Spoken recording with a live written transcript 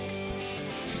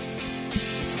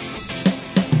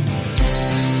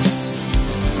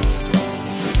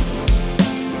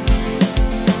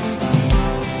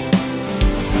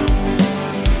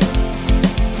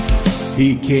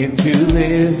He came to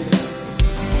live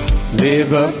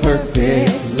a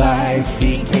perfect life.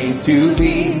 He came to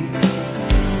be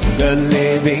the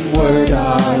living word,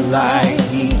 our life.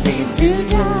 He came to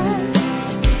die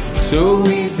so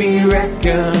we'd be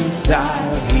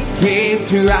reconciled. He came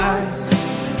to rise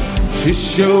to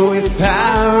show his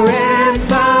power and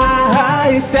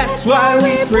might. That's why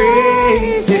we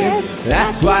praise him.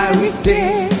 That's why we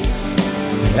sing.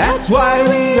 That's why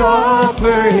we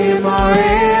offer him our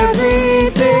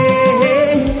everything.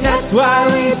 That's why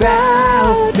we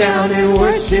bow down and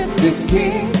worship this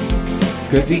King,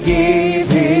 'cause he gave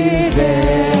his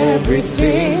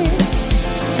everything.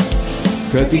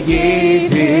 'Cause he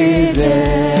gave his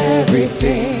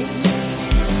everything.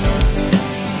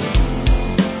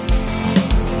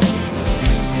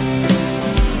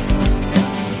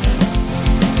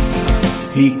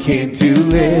 He came to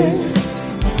live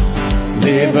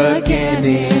again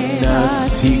in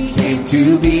us. He came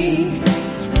to be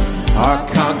our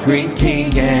conquering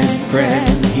King and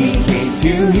friend. He came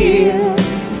to heal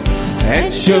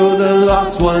and show the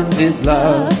lost ones his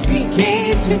love. He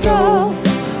came to go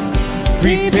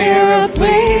prepare a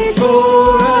place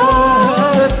for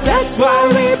us. That's why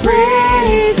we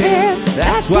praise him.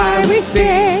 That's why we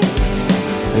sing.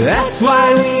 That's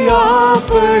why we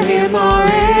offer him our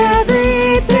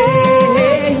everything.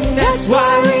 That's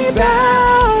why we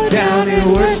bow down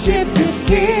and worship this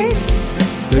King,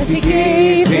 'cause he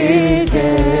gave his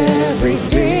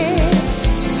everything.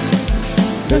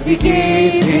 'Cause he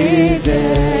gave his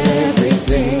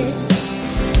everything.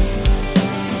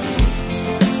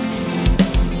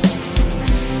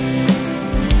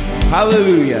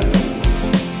 Hallelujah.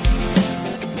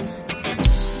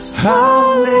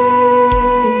 Hallelujah.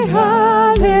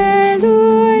 Hallelujah.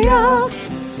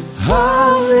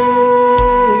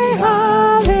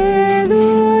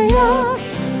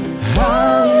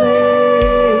 Hallelujah.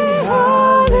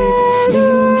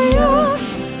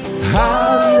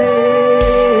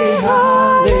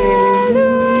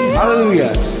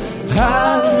 Hallelujah.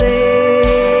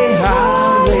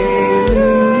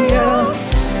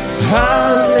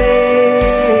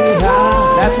 Hallelujah.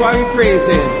 That's why we praise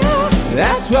him.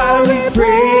 That's why we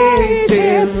praise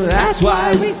him. That's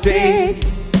why we sing.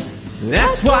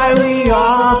 That's why we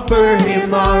offer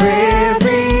him our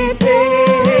everything.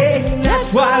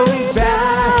 That's why we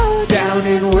bow down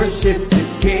and worship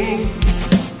this King,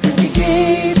 'cause he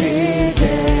gave his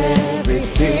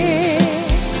everything.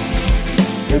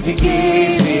 'Cause he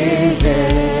gave his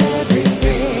everything.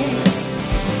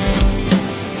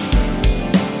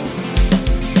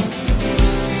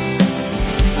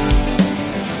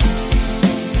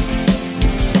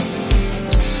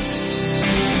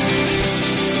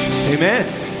 Amen.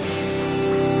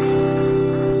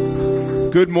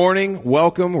 Good morning.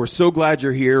 Welcome. We're so glad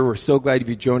you're here. We're so glad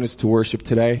you joined us to worship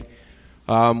today.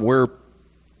 We're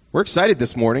excited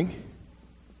this morning.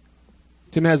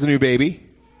 Tim has a new baby.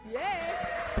 Yay.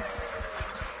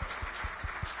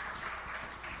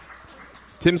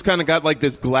 Tim's kind of got like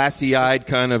this glassy-eyed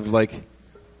kind of like,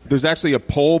 there's actually a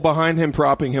pole behind him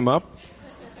propping him up.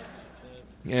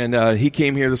 And he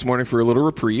came here this morning for a little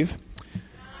reprieve.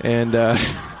 And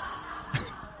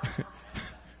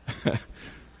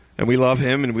and we love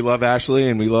him, and we love Ashley,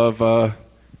 and we love,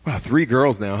 3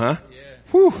 girls now, huh? Yeah.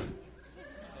 Whew.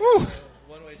 Whew.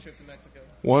 One-way trip to Mexico.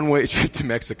 One-way trip to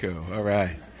Mexico. All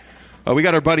right. We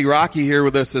got our buddy Rocky here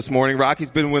with us this morning. Rocky's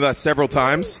been with us several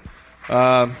times.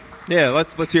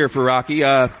 Let's hear it for Rocky.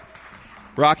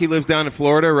 Rocky lives down in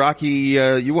Florida. Rocky,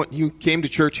 you came to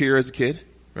church here as a kid,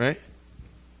 right?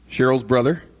 Cheryl's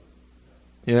brother.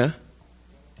 Yeah.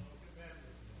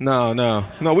 No.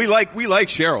 We like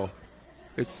Cheryl.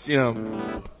 It's, yeah.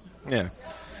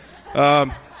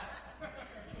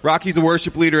 Rocky's a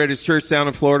worship leader at his church down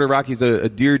in Florida. Rocky's a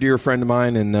dear friend of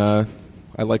mine, and I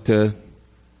like to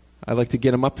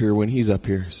get him up here when he's up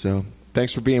here. So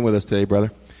thanks for being with us today,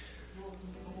 brother.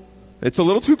 It's a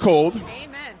little too cold.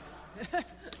 Amen.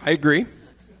 I agree.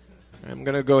 I'm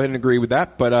going to go ahead and agree with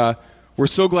that. But we're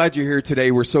so glad you're here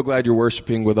today. We're so glad you're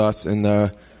worshiping with us, and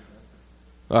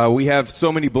we have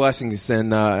so many blessings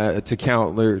and to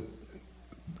count.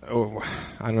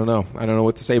 I don't know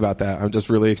what to say about that. I'm just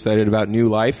really excited about new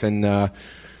life and the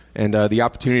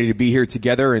opportunity to be here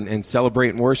together and celebrate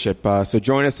and worship. So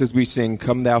join us as we sing,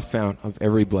 "Come Thou Fount of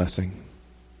Every Blessing."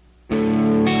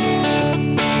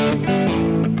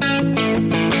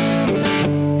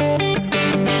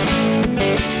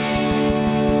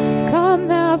 Come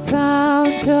Thou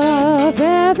Fount of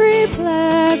every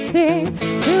blessing,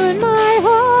 tune my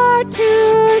heart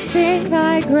to sing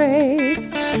Thy grace.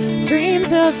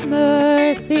 Streams of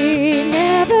mercy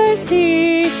never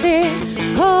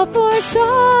ceasing, call for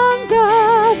songs of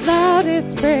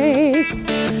loudest praise.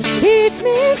 Teach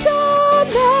me some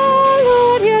by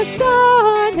Lord, yes,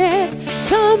 sonnet,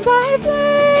 some by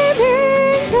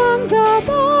flaming tongues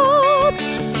above.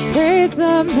 Praise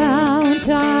the mount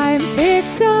I'm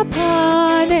fixed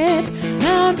upon it,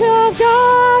 mount of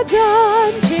God's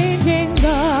unchanging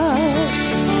love.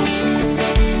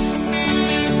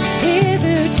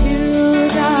 Hitherto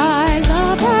thy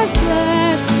love has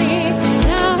blessed me,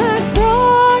 now has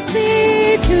brought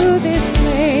me to this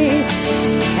place,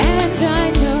 and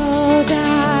I know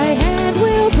thy hand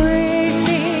will bring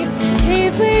me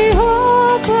safely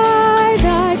home by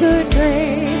thy good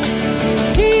grace.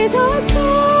 Jesus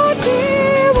sought me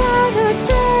when a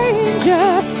stranger,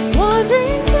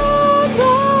 wandering from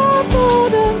the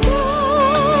fold of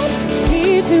God.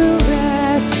 He to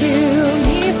rescue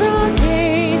me from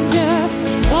danger,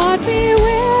 bought me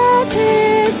with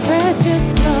his precious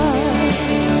blood.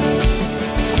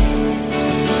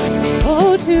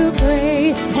 Oh, to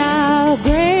grace, how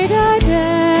great a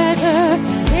debtor,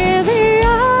 daily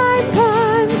I'm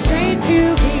constrained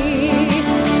to be.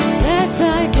 Let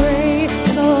thy grace,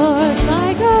 Lord,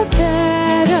 like a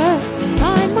fetter,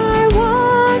 bind my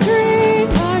wandering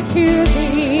heart to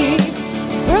thee.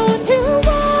 Prone to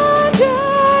wander,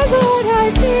 Lord,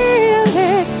 I feel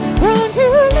it, prone to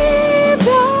leave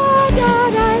the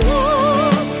God I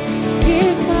love.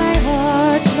 Here's my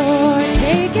heart, Lord,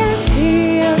 take and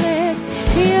seal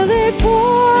it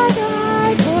for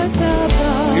thy courts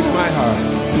above. Here's my heart.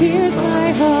 Here's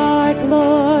my heart,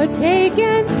 Lord, take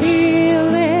and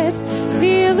seal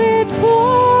it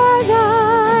for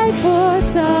thy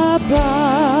courts above.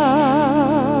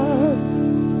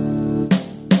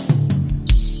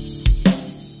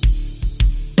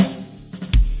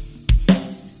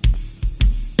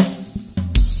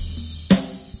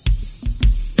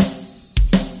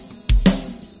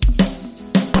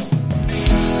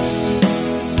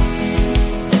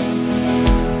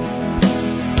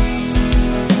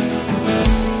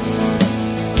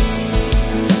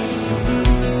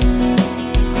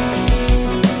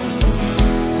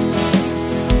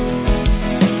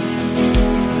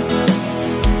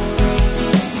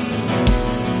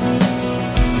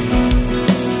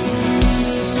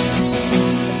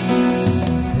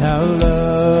 How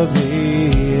lovely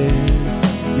is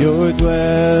your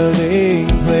dwelling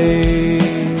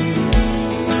place,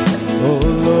 O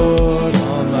Lord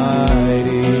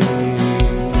Almighty.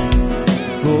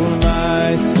 For my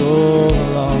soul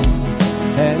longs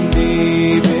and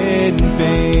even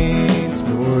faints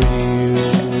for you.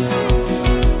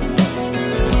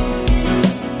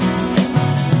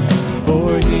 For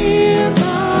here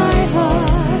my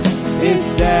heart is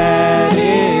satisfied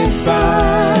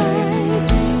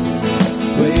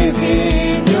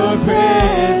within your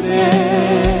presence.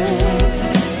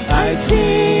 I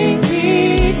sing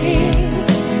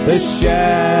beneath the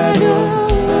shadow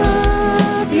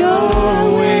of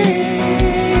your wings.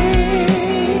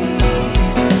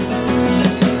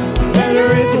 Better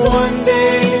is one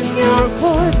day in your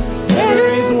courts, better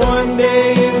is one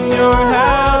day in your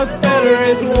house, better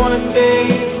is one day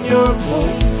in your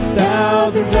courts,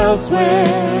 thousands elsewhere.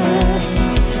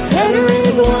 Better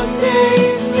is one day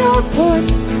in your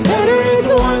courts, better is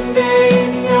one day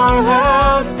in your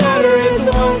house, better is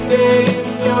one day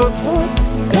in your courts,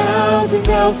 thousands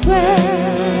elsewhere,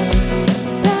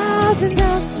 thousands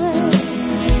elsewhere.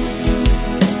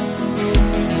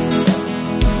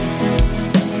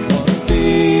 One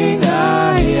thing I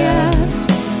ask,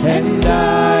 and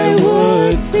I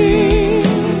would seek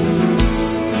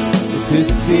to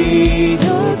see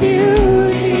your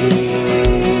beauty,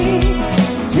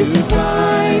 to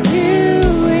find you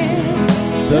in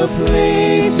the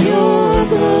place your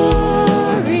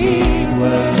glory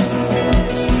dwells.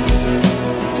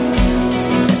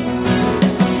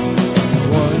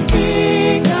 One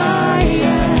thing I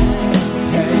ask,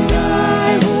 and I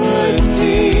would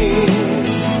seek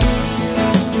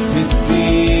to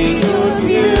see your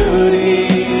beauty,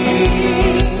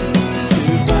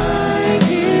 to find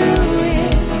you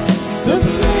in the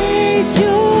place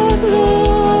your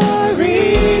glory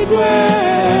dwells.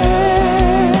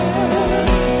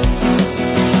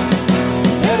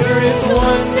 Better is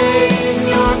one day in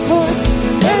your courts,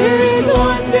 better is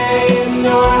one day in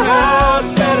your house,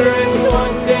 better is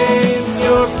one day in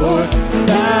your courts,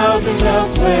 thousands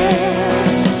elsewhere.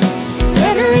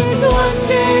 Better is one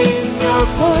day in your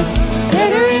courts,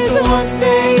 better is one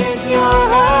day in your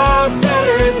house,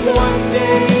 better is one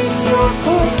day in your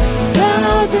courts,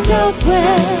 thousands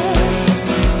elsewhere.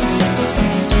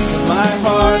 My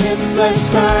heart and flesh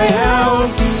cry out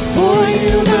for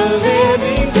you, the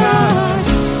living God.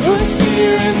 Your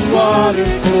spirit's water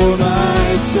for my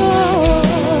soul.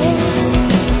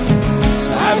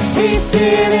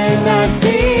 tasted and I've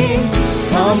seen.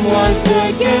 Come once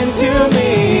again to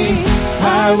me.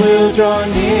 I will draw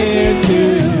near to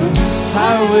you.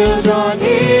 I will draw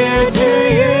near to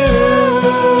you.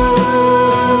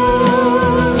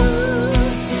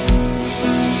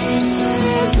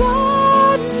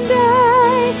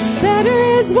 Better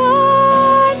is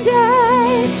one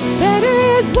day, better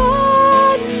is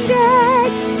one day,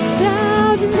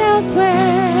 thousands elsewhere.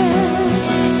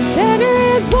 Better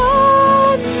is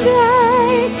one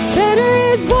day, better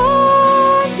is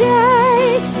one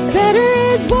day, better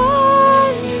is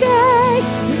one day,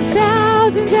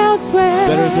 thousands elsewhere.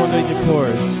 Better is one day in your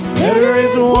courts. Better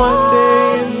is one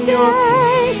day in your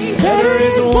courts. Better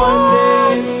is one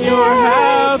day in your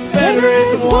house. Better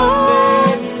is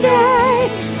one day,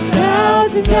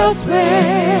 thousands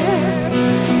elsewhere.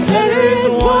 Better is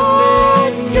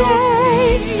one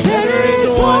day. Better is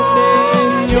one day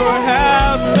in your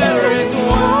house. Better is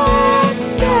one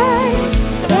day,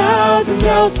 thousands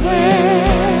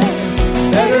elsewhere.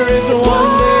 Better is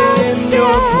one day in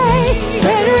your courts.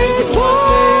 Better is one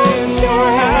day in your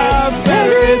house.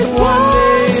 Better is one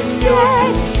day in your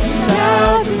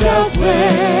thousands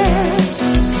elsewhere.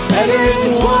 Better is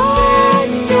one day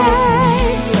in your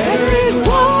better is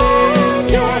one day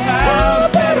in your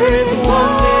house. Better is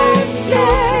one day in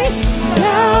your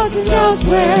thousands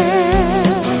elsewhere.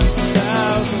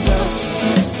 Thousands elsewhere.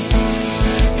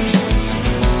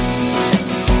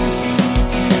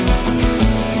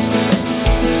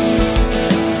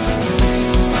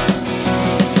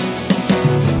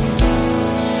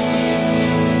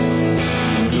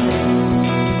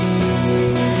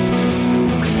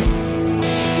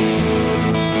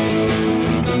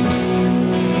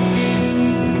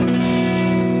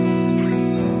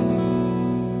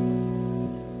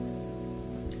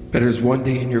 Better is one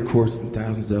day in your courts than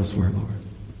thousands elsewhere, Lord.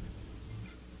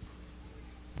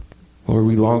 Lord,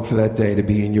 we long for that day to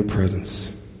be in your presence,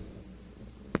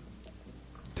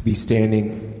 to be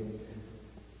standing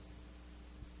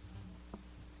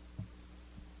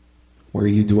where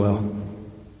you dwell.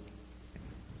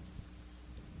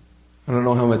 I don't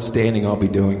know how much standing I'll be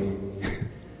doing.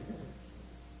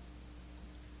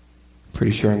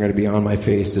 Pretty sure I'm going to be on my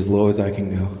face as low as I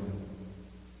can go,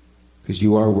 because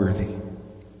you are worthy.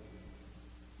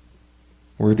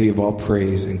 Worthy of all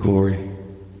praise and glory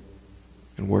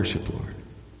and worship, Lord.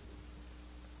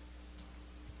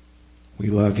 We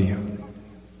love you.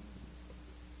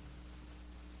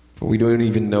 But we don't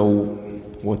even know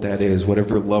what that is.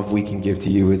 Whatever love we can give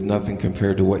to you is nothing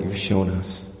compared to what you've shown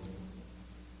us.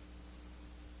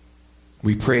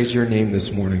 We praise your name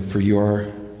this morning, for you are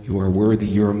worthy,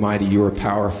 you are mighty, you are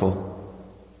powerful.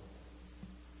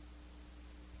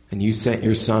 And you sent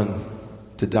your Son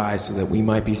to die so that we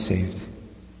might be saved.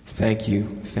 Thank you,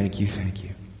 thank you, thank you.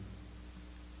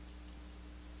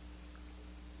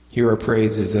 Hear our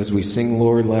praises as we sing,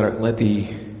 Lord. Let the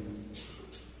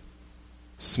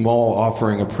small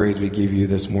offering of praise we give you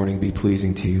this morning be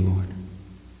pleasing to you, Lord.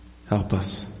 Help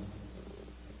us.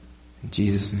 In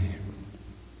Jesus' name.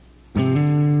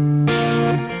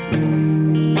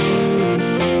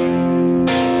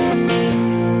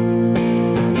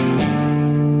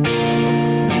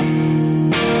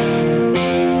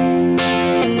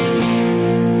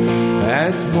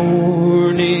 As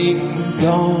morning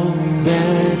dawns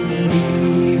and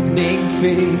evening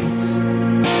fades,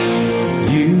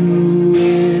 you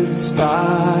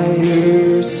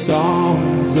inspire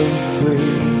songs of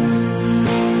praise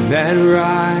that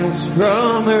rise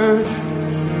from earth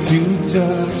to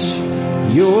touch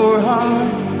your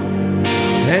heart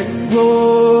and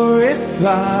glorify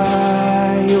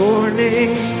your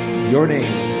name. Your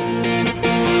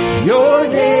name. Your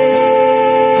name.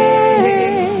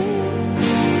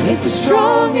 It's a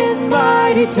strong and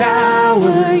mighty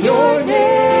tower. Your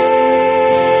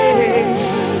name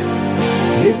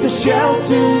is a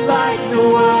shelter like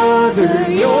no other.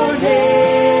 Your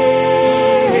name.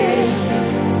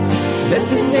 Let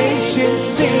the nations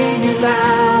sing it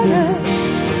louder,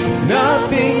 'cause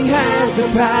nothing has the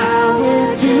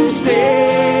power to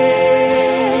save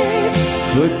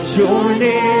but your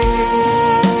name.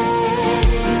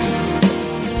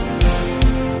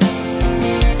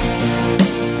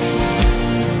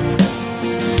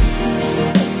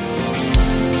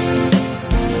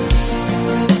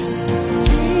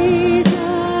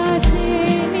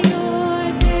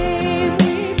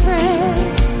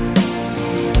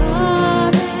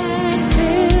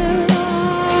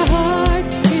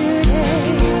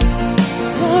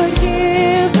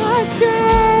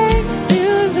 Strength to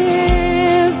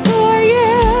live for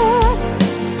you.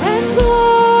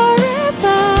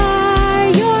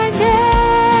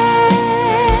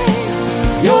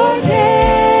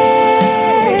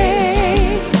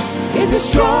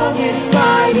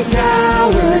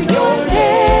 tower. Your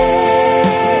name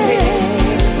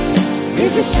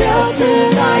is a shelter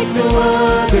like no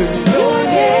other. Your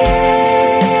name,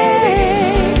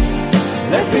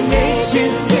 let the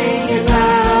nations sing it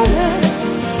louder.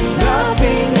 'Cause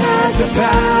nothing has the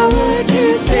power to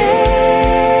save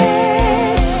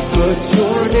but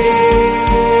your name.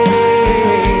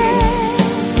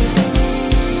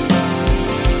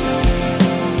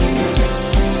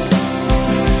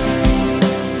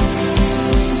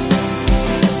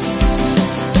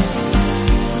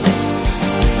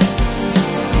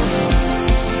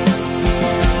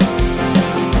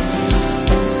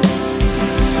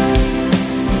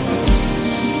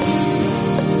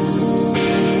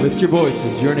 Lift your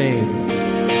voices, your name.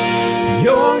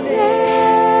 Your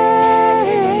name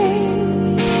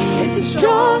is a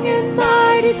strong and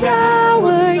mighty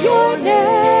tower. Your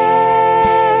name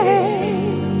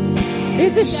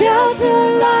is a shelter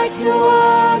like no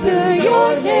other.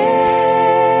 Your name,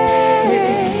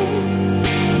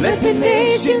 let the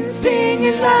nations sing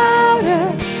it louder.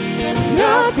 'Cause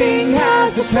nothing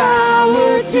has the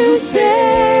power to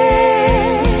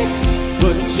save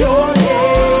but your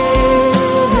name.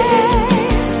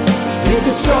 Is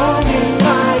a strong and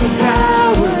mighty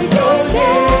tower. Your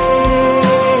name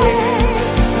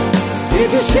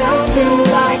is a shelter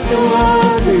like no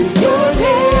other. Your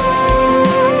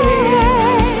name,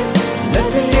 let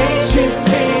the nations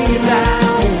sing it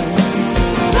loud.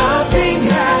 Nothing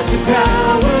has the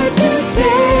power to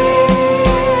save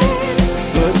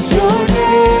but your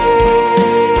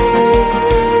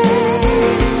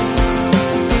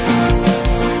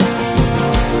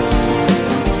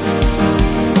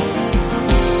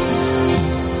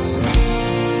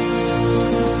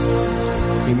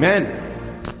Amen.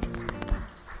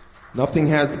 Nothing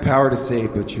has the power to save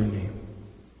but your name.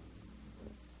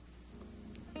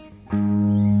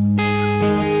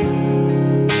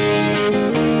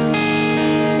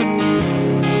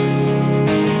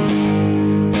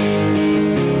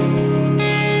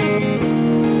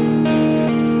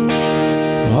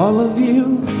 all of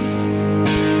you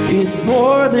is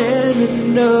more than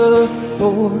enough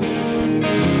for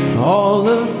all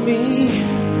of me,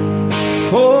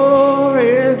 for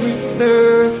every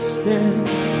thirst and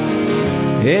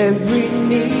every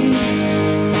need.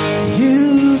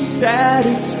 You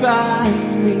satisfy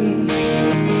me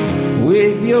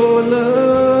with your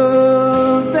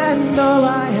love, and all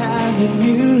I have in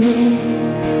you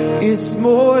is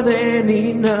more than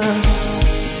enough.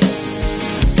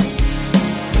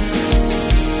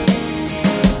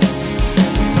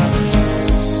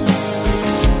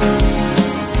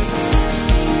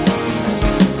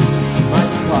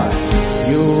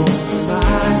 You're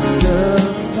my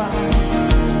supply,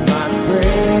 my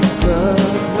breath of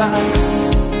life.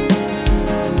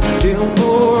 Still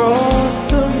more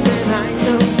awesome than I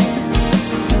know.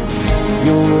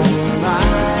 You're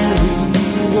my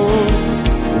reward,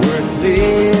 worth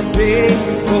living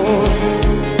for.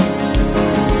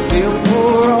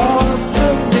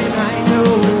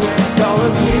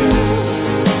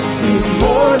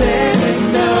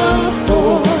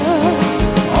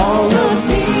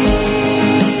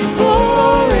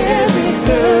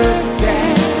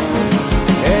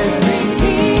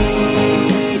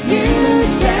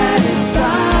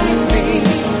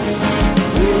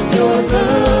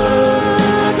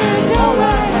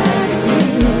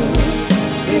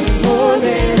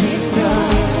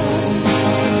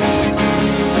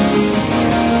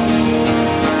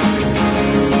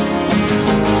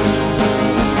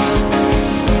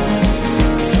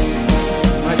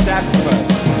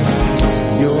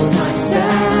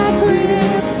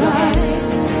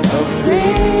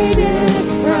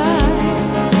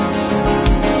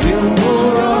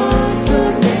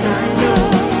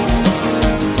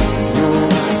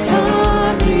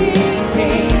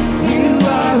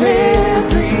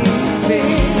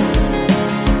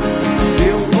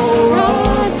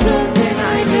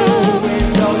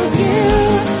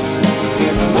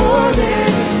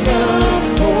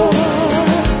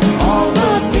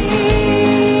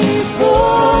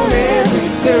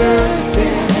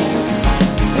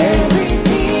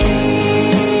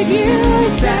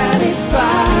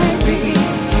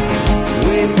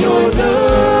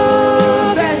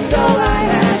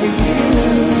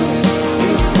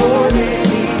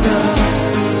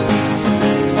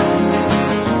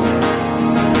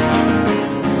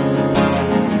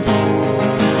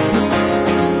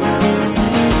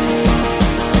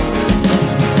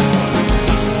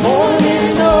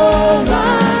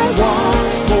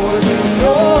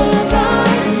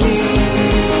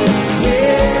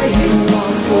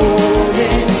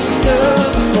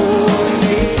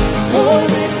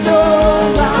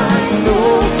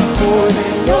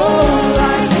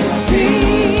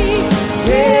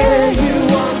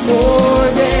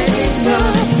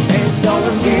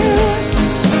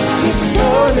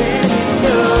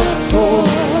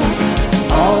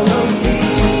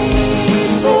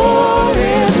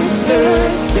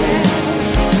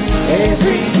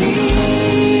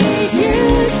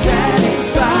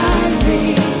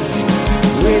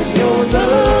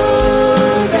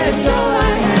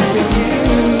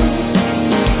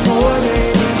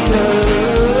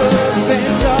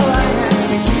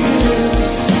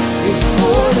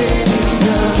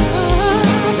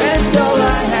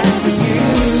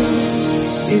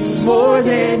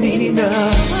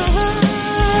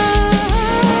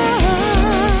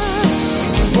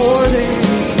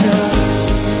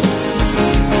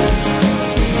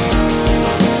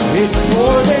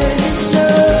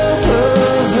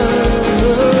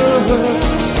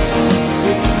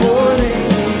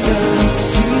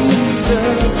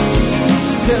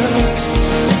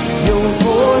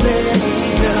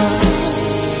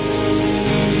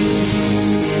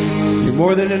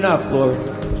 more than enough, Lord.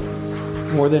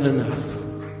 More than enough.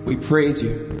 We praise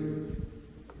you.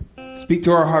 Speak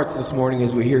to our hearts this morning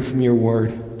as we hear from your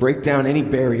word. Break down any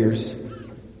barriers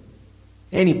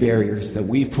that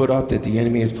we've put up, that the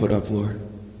enemy has put up, Lord.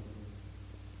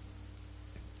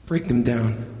 Break them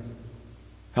down.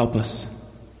 Help us.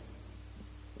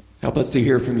 Help us to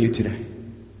hear from you today.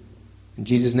 In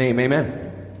Jesus' name,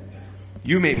 amen.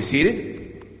 You may be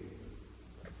seated.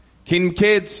 Kingdom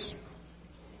Kids.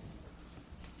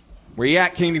 Where you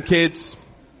at, Kingdom Kids?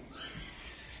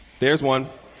 There's one.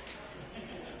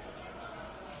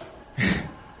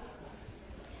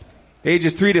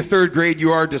 Ages 3 to 3rd grade,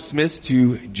 you are dismissed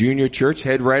to junior church.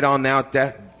 Head right on down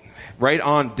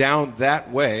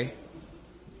that way.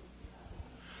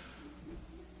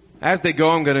 As they go,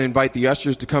 I'm going to invite the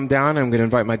ushers to come down. I'm going to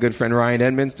invite my good friend Ryan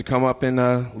Edmonds to come up and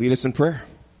lead us in prayer.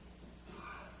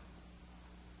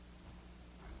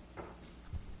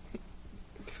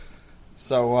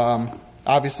 So,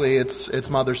 obviously, it's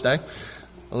Mother's Day.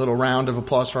 A little round of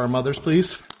applause for our mothers,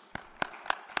 please.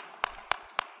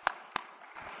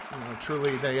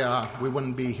 Truly, we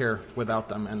wouldn't be here without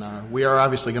them. And we are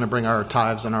obviously going to bring our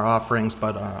tithes and our offerings,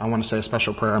 but I want to say a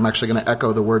special prayer. I'm actually going to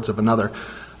echo the words of another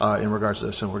in regards to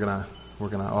this, and we're going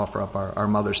to offer up our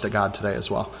mothers to God today as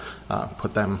well.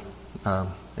 Put them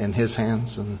in His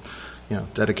hands, and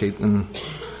dedicate and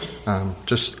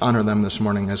just honor them this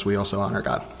morning as we also honor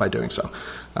God by doing so.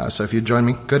 So if you join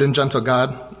me, good and gentle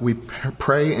God, we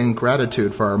pray in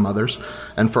gratitude for our mothers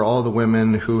and for all the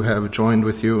women who have joined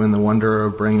with you in the wonder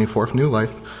of bringing forth new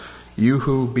life. You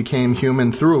who became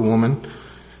human through a woman,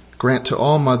 grant to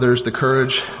all mothers the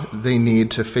courage they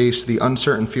need to face the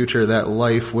uncertain future that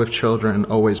life with children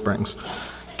always brings.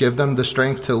 Give them the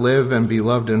strength to live and be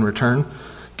loved in return.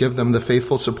 Give them the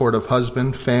faithful support of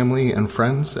husband, family, and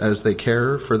friends as they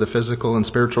care for the physical and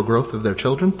spiritual growth of their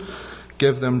children.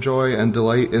 Give them joy and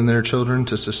delight in their children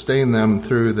to sustain them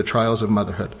through the trials of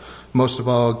motherhood. Most of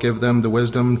all, give them the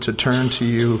wisdom to turn to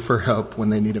you for help when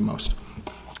they need it most.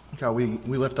 God, we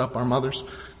lift up our mothers,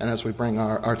 and as we bring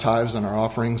our tithes and our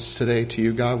offerings today to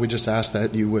you, God, we just ask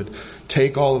that you would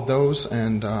take all of those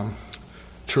and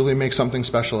truly make something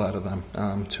special out of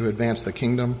them to advance the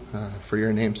kingdom for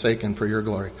your name's sake and for your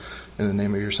glory. In the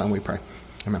name of your Son we pray.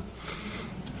 Amen.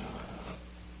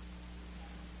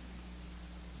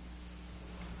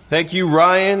 Thank you,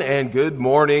 Ryan, and good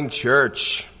morning,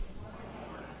 church.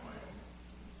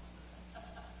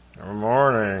 Good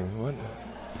morning. What?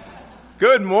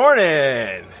 Good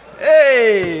morning.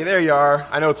 Hey, there you are.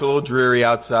 I know it's a little dreary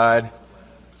outside.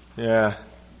 Yeah.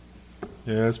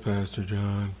 Yes, Pastor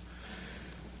John.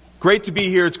 Great to be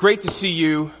here. It's great to see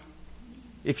you.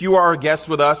 If you are a guest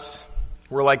with us,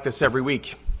 we're like this every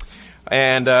week.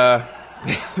 And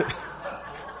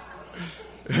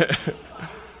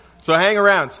so hang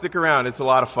around, stick around. It's a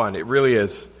lot of fun. It really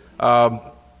is.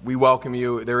 We welcome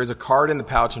you. There is a card in the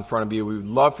pouch in front of you. We would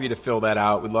love for you to fill that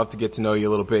out. We'd love to get to know you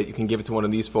a little bit. You can give it to one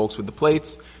of these folks with the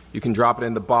plates. You can drop it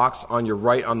in the box on your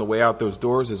right on the way out those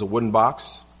doors. There's a wooden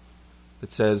box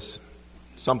that says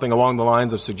something along the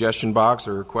lines of suggestion box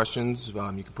or questions. You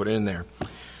can put it in there.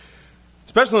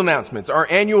 Special announcements. Our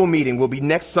annual meeting will be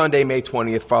next Sunday, May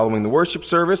 20th, following the worship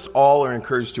service. All are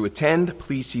encouraged to attend.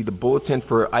 Please see the bulletin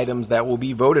for items that will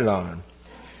be voted on.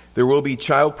 There will be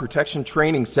child protection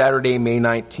training Saturday, May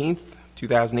 19th,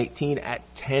 2018 at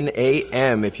 10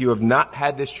 a.m. If you have not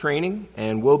had this training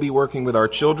and will be working with our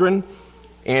children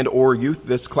and or youth,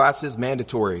 this class is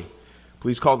mandatory.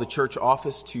 Please call the church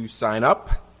office to sign up.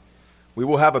 We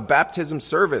will have a baptism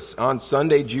service on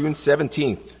Sunday, June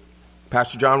 17th.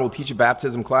 Pastor John will teach a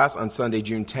baptism class on Sunday,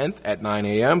 June 10th at 9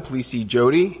 a.m. Please see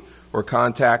Jody or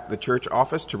contact the church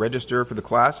office to register for the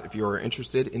class if you are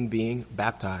interested in being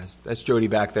baptized. That's Jody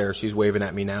back there. She's waving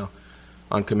at me now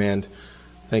on command.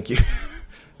 Thank you.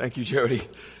 Thank you, Jody.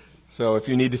 So if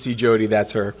you need to see Jody,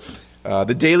 that's her.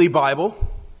 The daily Bible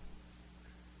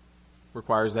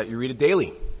requires that you read it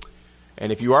daily.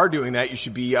 And if you are doing that, you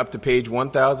should be up to page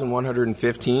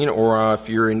 1115, or if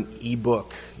you're an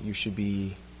e-book, you should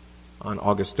be on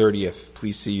August 30th.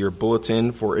 Please see your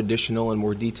bulletin for additional and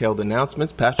more detailed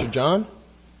announcements. Pastor John,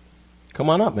 come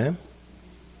on up, man.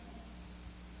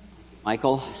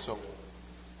 Michael,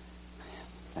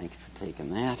 thank you for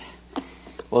taking that.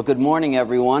 Well, good morning,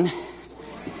 everyone.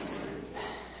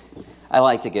 I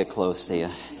like to get close to you.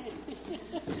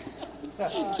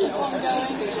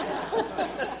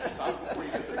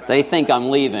 They think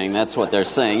I'm leaving. That's what they're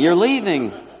saying. You're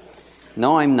leaving.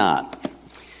 No, I'm not.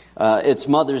 It's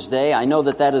Mother's Day. I know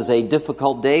that is a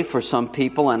difficult day for some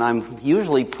people, and I'm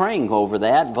usually praying over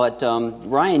that. But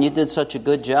Ryan, you did such a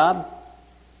good job.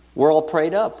 We're all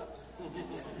prayed up.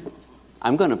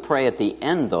 I'm going to pray at the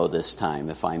end, though, this time,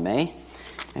 if I may.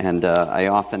 And I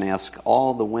often ask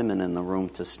all the women in the room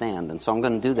to stand. And so I'm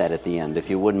going to do that at the end, if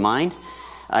you wouldn't mind.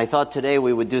 I thought today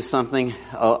we would do something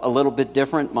a little bit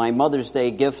different. My Mother's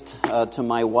Day gift to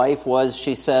my wife was,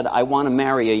 she said, I want to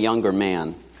marry a younger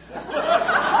man.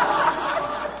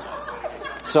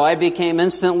 So I became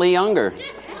instantly younger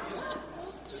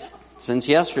since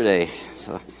yesterday.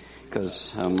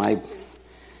 Because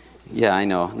yeah, I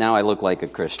know. Now I look like a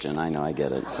Christian. I know, I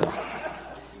get it. So,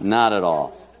 not at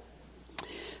all.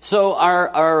 So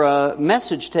our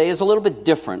message today is a little bit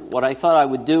different. What I thought I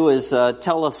would do is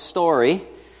tell a story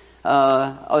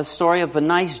of a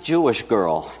nice Jewish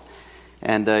girl.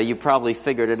 And you probably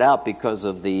figured it out because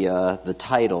of the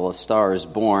title, A Star is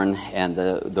Born. And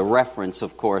the reference,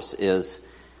 of course, is,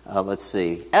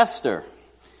 Esther.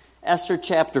 Esther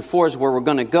chapter 4 is where we're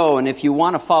going to go. And if you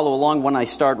want to follow along when I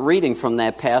start reading from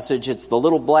that passage, it's the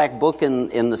little black book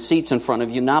in the seats in front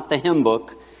of you, not the hymn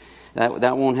book.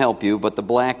 That won't help you, but the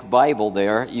black Bible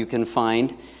there you can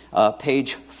find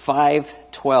page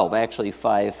 512, actually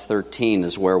 513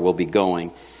 is where we'll be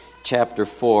going. Chapter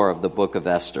 4 of the book of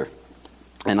Esther.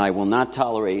 And I will not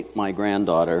tolerate my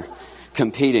granddaughter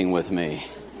competing with me.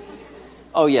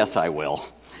 Oh, yes, I will.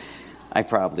 I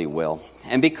probably will.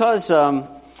 And because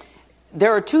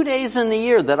there are 2 days in the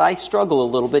year that I struggle a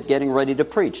little bit getting ready to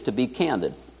preach, to be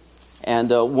candid. And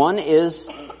one is...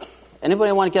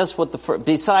 Anybody want to guess what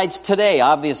besides today?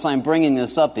 Obviously, I'm bringing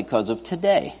this up because of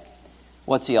today.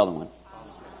 What's the other one?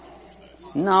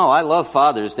 No, I love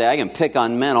Father's Day. I can pick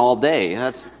on men all day.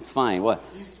 That's fine. What?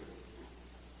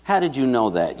 How did you know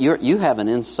that? You have an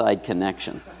inside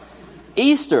connection.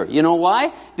 Easter. You know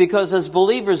why? Because as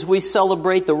believers, we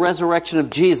celebrate the resurrection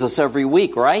of Jesus every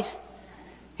week, right?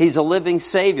 He's a living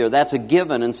Savior. That's a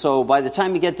given. And so by the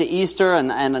time you get to Easter,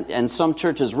 and some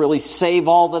churches really save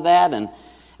all of that, and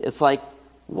it's like,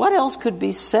 what else could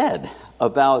be said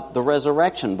about the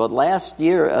resurrection? But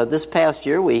this past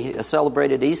year, we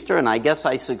celebrated Easter, and I guess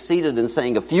I succeeded in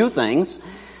saying a few things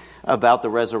about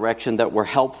the resurrection that were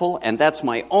helpful. And that's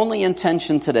my only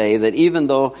intention today, that even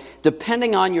though,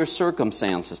 depending on your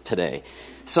circumstances today,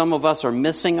 some of us are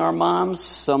missing our moms,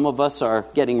 some of us are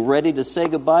getting ready to say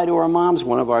goodbye to our moms.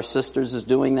 One of our sisters is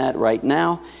doing that right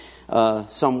now.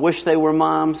 Some wish they were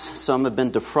moms. Some have been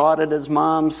defrauded as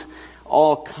moms.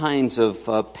 All kinds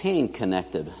of pain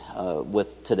connected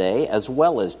with today, as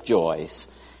well as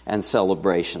joys and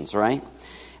celebrations, right?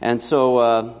 And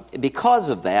so because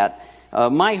of that,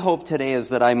 my hope today is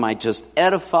that I might just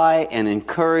edify and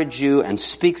encourage you and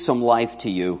speak some life to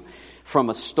you from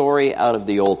a story out of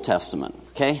the Old Testament,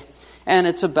 okay? And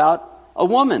it's about a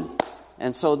woman.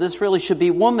 And so this really should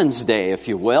be Woman's Day, if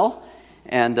you will.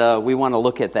 And we want to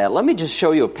look at that. Let me just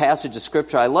show you a passage of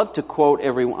Scripture. I love to quote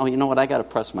everyone. Oh, you know what? I got to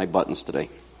press my buttons today.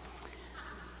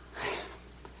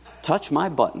 Touch my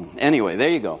button. Anyway, there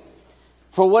you go.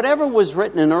 For whatever was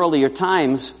written in earlier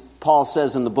times, Paul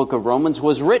says in the book of Romans,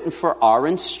 was written for our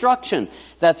instruction,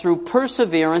 that through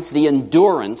perseverance, the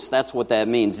endurance, that's what that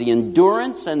means, the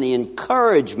endurance and the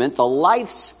encouragement, the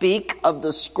life speak of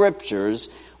the Scriptures,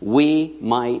 we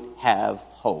might have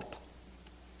hope.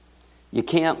 You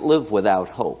can't live without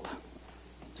hope.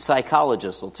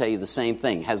 Psychologists will tell you the same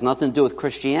thing. It has nothing to do with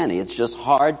Christianity. It's just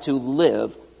hard to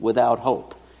live without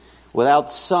hope,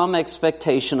 without some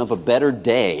expectation of a better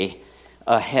day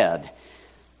ahead.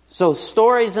 So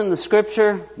stories in the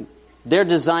Scripture, they're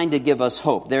designed to give us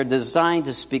hope. They're designed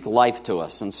to speak life to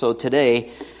us. And so today,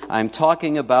 I'm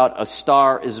talking about A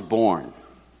Star is Born.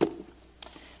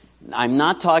 I'm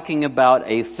not talking about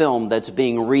a film that's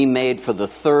being remade for the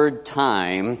third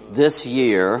time this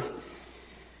year.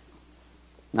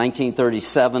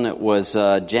 1937, it was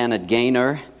Janet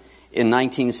Gaynor. In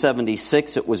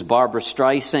 1976, it was Barbra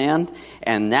Streisand.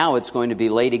 And now it's going to be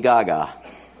Lady Gaga.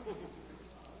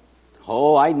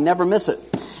 Oh, I never miss it.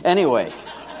 Anyway,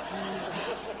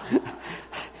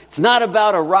 it's not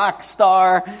about a rock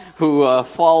star who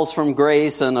falls from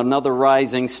grace and another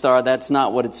rising star. That's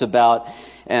not what it's about.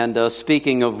 And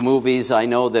speaking of movies, I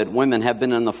know that women have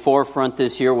been in the forefront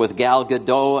this year with Gal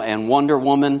Gadot and Wonder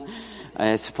Woman.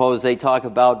 I suppose they talk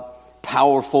about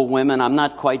powerful women. I'm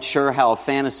not quite sure how a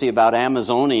fantasy about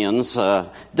Amazonians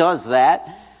does that.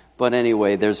 But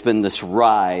anyway, there's been this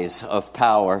rise of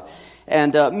power.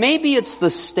 And maybe it's the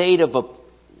state of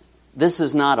this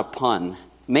is not a pun.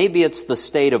 Maybe it's the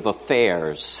state of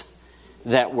affairs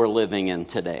that we're living in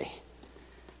today.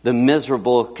 The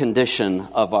miserable condition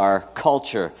of our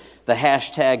culture, the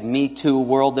hashtag Me Too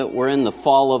world that we're in, the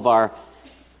fall of our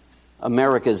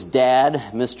America's dad,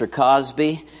 Mr.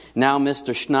 Cosby. Now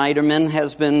Mr. Schneiderman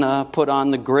has been put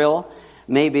on the grill.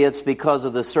 maybe it's because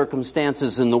of the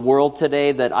circumstances in the world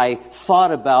today that I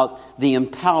thought about the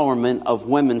empowerment of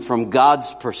women from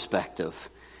God's perspective.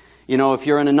 You know, if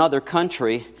you're in another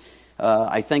country,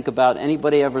 I think about,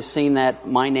 anybody ever seen that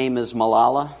My Name is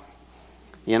Malala?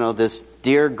 You know, this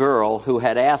dear girl who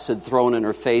had acid thrown in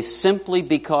her face simply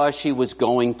because she was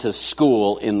going to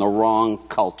school in the wrong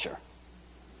culture.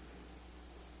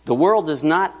 The world is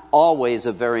not always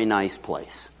a very nice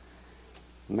place.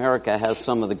 America has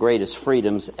some of the greatest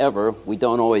freedoms ever. We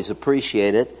don't always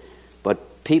appreciate it,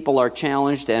 but people are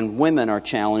challenged and women are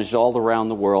challenged all around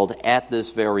the world at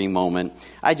this very moment.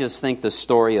 I just think the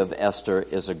story of Esther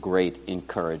is a great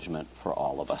encouragement for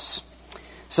all of us.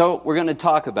 So we're going to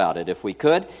talk about it if we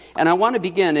could. And I want to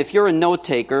begin, if you're a note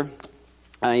taker,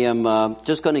 I am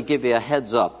just going to give you a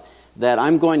heads up that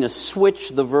I'm going to switch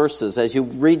the verses. As you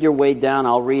read your way down,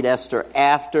 I'll read Esther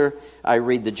after I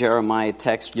read the Jeremiah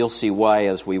text. You'll see why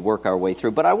as we work our way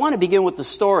through. But I want to begin with the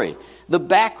story, the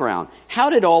background. How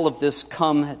did all of this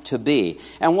come to be?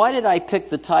 And why did I pick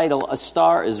the title, A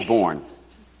Star is Born?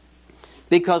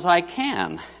 Because I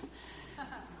can.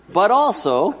 But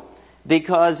also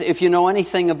because if you know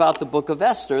anything about the book of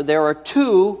Esther, there are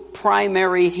two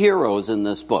primary heroes in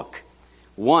this book.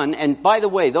 One, and by the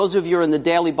way, those of you who are in the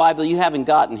Daily Bible, you haven't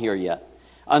gotten here yet,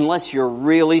 unless you're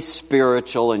really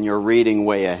spiritual and you're reading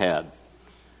way ahead,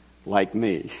 like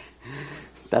me.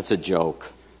 That's a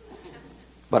joke.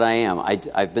 But I am.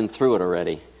 I've been through it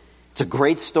already. It's a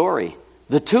great story.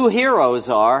 The two heroes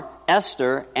are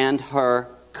Esther and her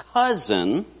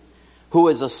cousin, who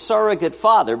is a surrogate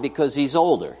father because he's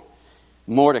older,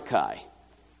 Mordecai.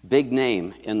 Big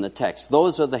name in the text.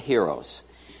 Those are the heroes.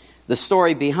 The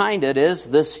story behind it is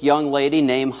this young lady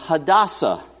named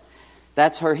Hadassah.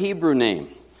 That's her Hebrew name.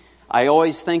 I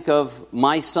always think of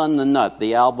My Son the Nut,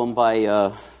 the album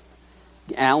by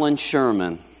Alan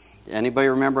Sherman. Anybody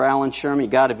remember Alan Sherman? You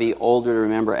got to be older to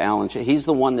remember Alan Sherman. He's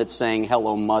the one that sang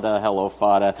Hello Mutta, Hello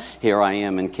Fada, Here I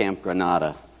Am in Camp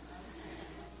Granada.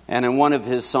 And in one of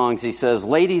his songs he says,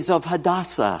 Ladies of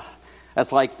Hadassah.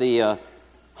 That's like the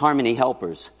Harmony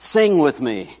Helpers. Sing with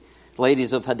me.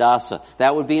 Ladies of Hadassah.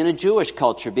 That would be in a Jewish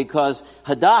culture because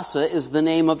Hadassah is the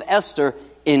name of Esther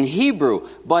in Hebrew,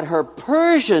 but her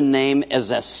Persian name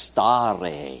is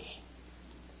Estare.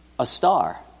 A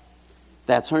star.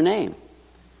 That's her name.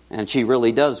 And she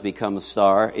really does become a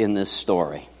star in this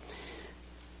story.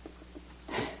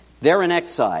 They're in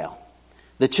exile.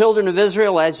 The children of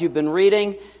Israel, as you've been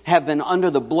reading, have been under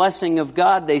the blessing of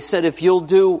God. They said,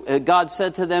 God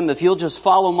said to them, if you'll just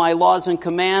follow my laws and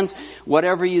commands,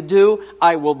 whatever you do,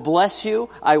 I will bless you.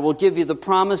 I will give you the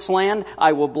promised land.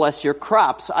 I will bless your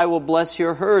crops. I will bless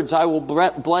your herds. I will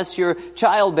bless your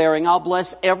childbearing. I'll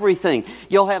bless everything.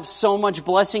 You'll have so much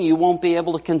blessing you won't be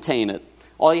able to contain it.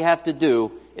 All you have to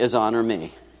do is honor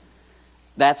me.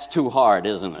 That's too hard,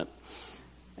 isn't it?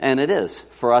 And it is.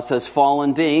 For us as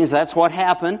fallen beings, that's what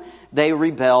happened. They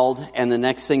rebelled, and the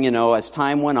next thing you know, as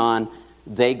time went on,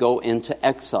 they go into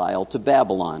exile to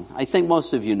Babylon. I think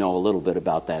most of you know a little bit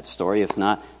about that story. If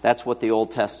not, that's what the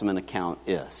Old Testament account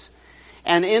is.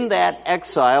 And in that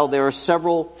exile, there are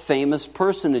several famous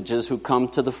personages who come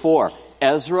to the fore.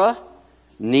 Ezra,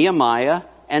 Nehemiah,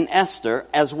 and Esther,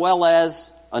 as well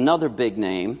as another big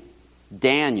name,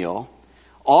 Daniel.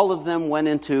 All of them went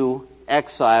into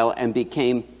exile and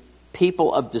became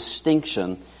people of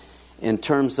distinction in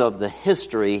terms of the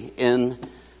history in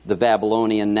the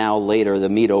Babylonian, now later the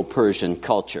Medo-Persian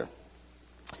culture.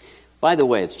 By the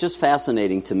way, it's just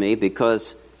fascinating to me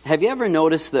because have you ever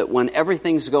noticed that when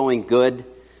everything's going good,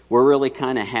 we're really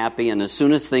kind of happy, and as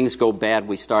soon as things go bad,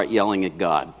 we start yelling at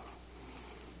God?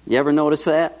 You ever notice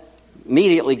that?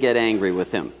 Immediately get angry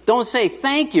with him. Don't say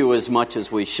thank you as much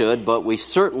as we should, but we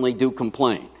certainly do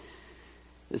complain.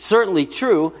 It's certainly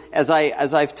true, as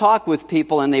I've talked with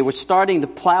people and they were starting to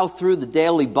plow through the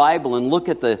daily Bible and look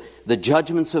at the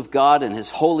judgments of God and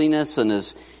His holiness and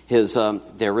His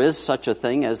there is such a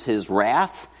thing as His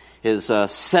wrath, His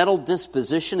settled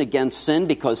disposition against sin,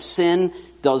 because sin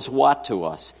does what to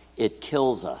us? It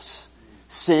kills us.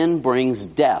 Sin brings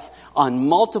death on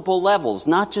multiple levels,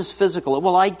 not just physical.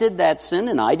 Well, I did that sin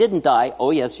and I didn't die.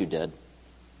 Oh, yes, you did.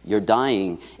 You're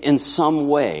dying in some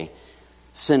way.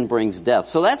 Sin brings death.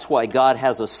 So that's why God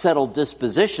has a settled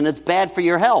disposition. It's bad for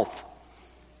your health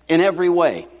in every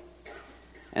way.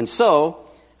 And so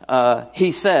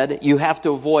He said you have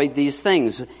to avoid these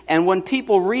things. And when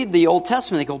people read the Old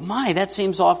Testament, they go, my, that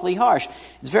seems awfully harsh.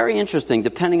 It's very interesting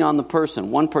depending on the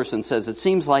person. One person says it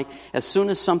seems like as soon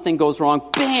as something goes wrong,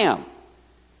 bam!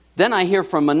 Then I hear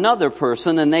from another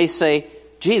person and they say,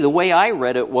 Gee, the way I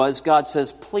read it was God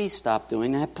says, please stop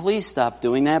doing that, please stop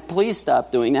doing that, please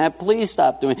stop doing that, please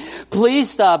stop doing, please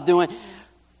stop doing.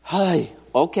 Hey,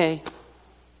 okay.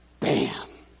 Bam.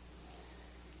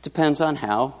 Depends on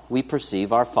how we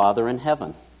perceive our Father in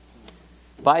heaven.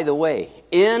 By the way,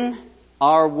 in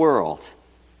our world,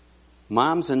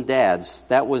 moms and dads,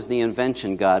 that was the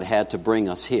invention God had to bring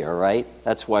us here, right?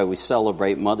 That's why we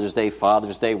celebrate Mother's Day,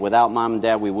 Father's Day. Without mom and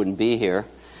dad, we wouldn't be here.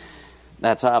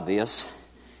 That's obvious.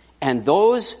 And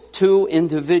those two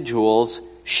individuals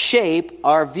shape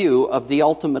our view of the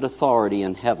ultimate authority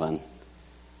in heaven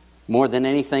more than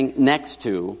anything next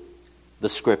to the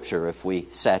Scripture if we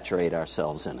saturate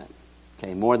ourselves in it.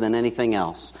 Okay, more than anything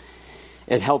else.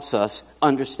 It helps us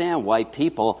understand why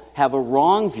people have a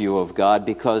wrong view of God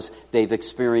because they've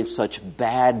experienced such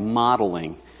bad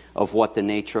modeling of what the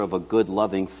nature of a good,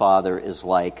 loving father is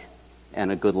like,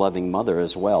 and a good, loving mother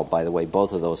as well. By the way,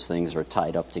 both of those things are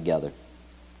tied up together.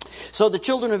 So the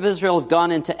children of Israel have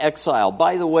gone into exile.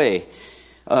 By the way,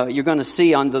 you're going to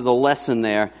see under the lesson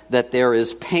there that there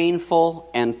is painful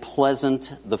and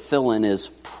pleasant. The fill-in is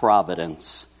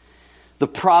providence. The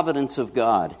providence of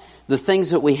God. The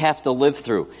things that we have to live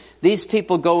through. These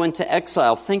people go into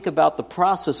exile. Think about the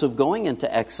process of going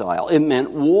into exile. It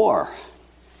meant war.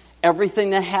 Everything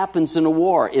that happens in a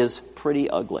war is pretty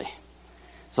ugly.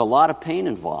 It's a lot of pain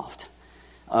involved.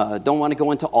 Don't want to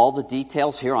go into all the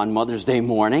details here on Mother's Day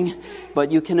morning,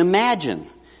 but you can imagine.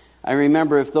 I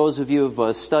remember, if those of you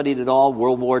have studied at all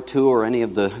World War II or any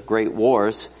of the great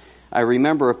wars, I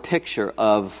remember a picture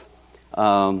of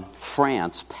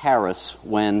France, Paris,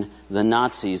 when the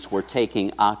Nazis were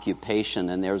taking occupation.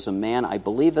 And there's a man, I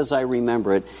believe as I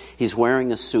remember it, he's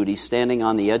wearing a suit. He's standing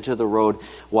on the edge of the road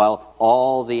while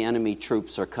all the enemy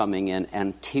troops are coming in,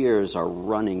 and tears are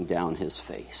running down his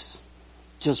face.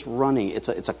 Just running. It's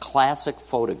a classic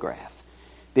photograph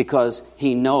because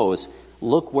he knows,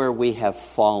 look where we have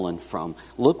fallen from.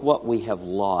 Look what we have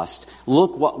lost.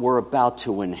 Look what we're about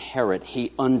to inherit.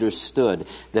 He understood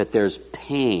that there's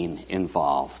pain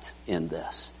involved in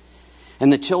this.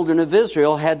 And the children of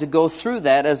Israel had to go through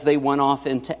that as they went off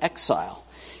into exile.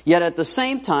 Yet at the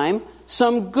same time,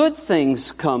 some good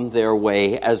things come their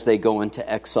way as they go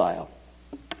into exile.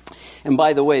 And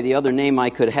by the way, the other name I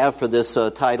could have for this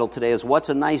title today is, What's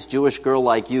a Nice Jewish Girl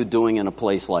Like You Doing in a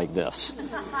Place Like This?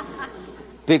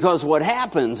 Because what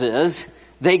happens is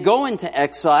they go into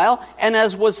exile, and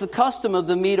as was the custom of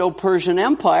the Medo-Persian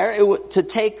Empire, to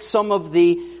take some of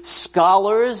the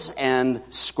scholars and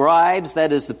scribes,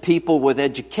 that is the people with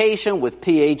education, with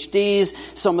PhDs,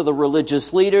 some of the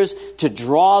religious leaders, to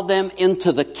draw them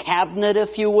into the cabinet,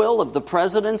 if you will, of the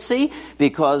presidency,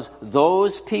 because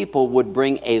those people would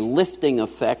bring a lifting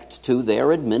effect to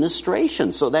their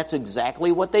administration. So that's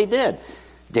exactly what they did.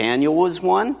 Daniel was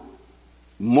one.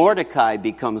 Mordecai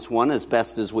becomes one, as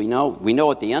best as we know. We know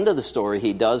at the end of the story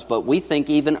he does, but we think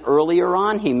even earlier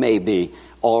on he may be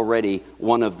already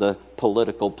one of the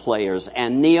political players.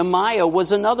 And Nehemiah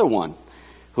was another one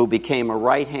who became a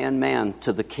right-hand man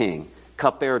to the king.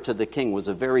 Cupbearer to the king was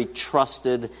a very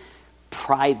trusted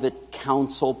private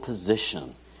council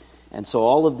position. And so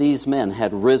all of these men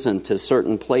had risen to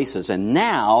certain places. And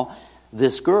now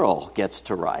this girl gets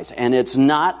to rise. And it's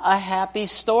not a happy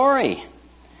story.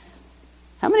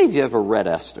 How many of you ever read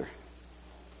Esther?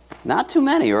 Not too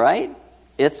many, right?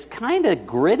 It's kind of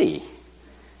gritty.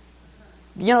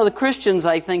 You know, the Christians,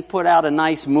 I think, put out a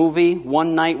nice movie,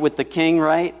 One Night with the King,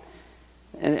 right?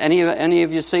 Any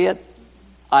of you see it?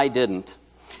 I didn't.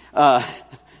 I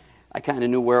kind of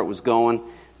knew where it was going.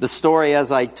 The story,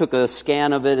 as I took a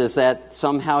scan of it, is that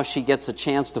somehow she gets a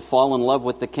chance to fall in love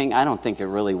with the king. I don't think it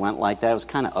really went like that. It was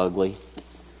kind of ugly.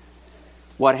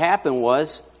 What happened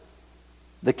was,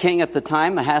 the king at the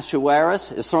time,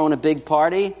 Ahasuerus, is throwing a big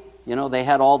party. You know, they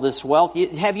had all this wealth.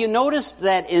 Have you noticed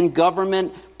that in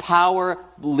government, power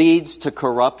leads to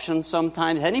corruption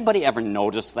sometimes? Anybody ever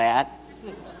noticed that?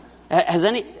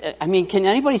 Can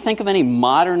anybody think of any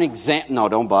modern example? No,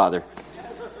 don't bother.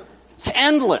 It's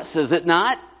endless, is it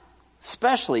not?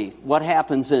 Especially what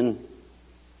happens in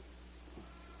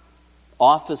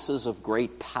offices of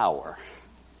great power.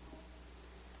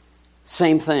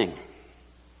 Same thing.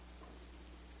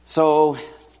 So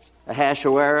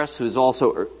Ahasuerus, who's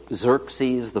also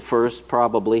Xerxes the first,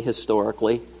 probably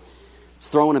historically, is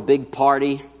throwing a big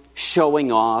party,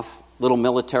 showing off, little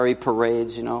military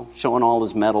parades, you know, showing all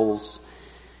his medals,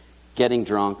 getting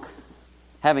drunk,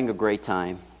 having a great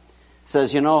time.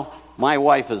 Says, you know, my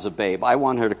wife is a babe. I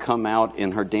want her to come out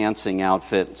in her dancing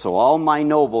outfit so all my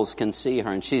nobles can see her.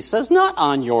 And she says, not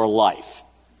on your life.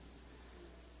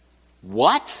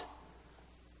 What?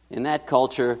 In that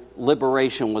culture,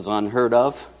 liberation was unheard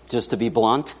of. just to be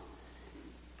blunt.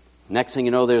 Next thing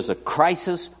you know, there's a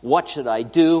crisis. What should I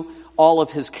do? All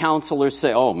of his counselors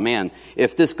say, oh man,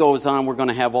 if this goes on, we're going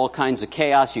to have all kinds of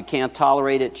chaos. You can't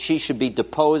tolerate it. She should be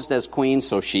deposed as queen,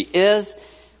 so she is.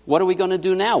 What are we going to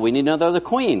do now? We need another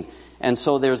queen. And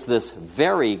so there's this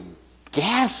very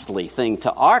ghastly thing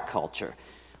to our culture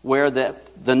where the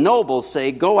nobles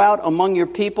say, go out among your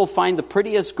people, find the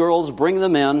prettiest girls, bring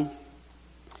them in,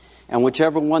 and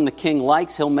whichever one the king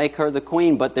likes, he'll make her the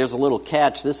queen. But there's a little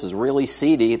catch. This is really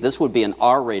seedy. This would be an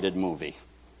R-rated movie.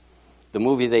 The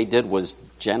movie they did was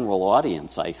general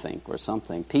audience, I think, or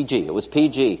something. PG. It was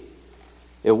PG.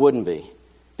 It wouldn't be.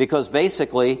 Because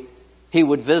basically, he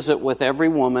would visit with every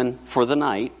woman for the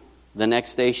night. The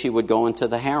next day, she would go into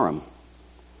the harem.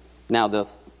 Now, the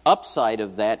upside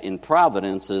of that in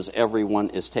Providence is everyone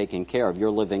is taken care of.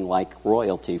 You're living like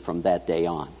royalty from that day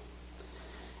on.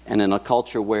 And in a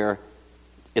culture where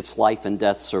it's life and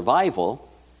death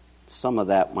survival, some of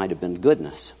that might have been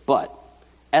goodness. But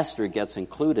Esther gets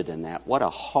included in that. What a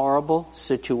horrible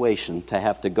situation to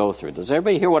have to go through. Does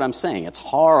everybody hear what I'm saying? It's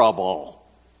horrible.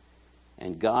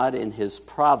 And God in his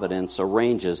providence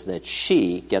arranges that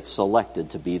she gets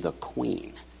selected to be the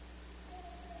queen.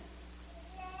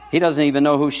 He doesn't even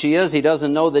know who she is. He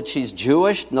doesn't know that she's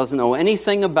Jewish. Doesn't know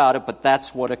anything about it, but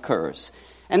that's what occurs.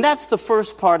 And that's the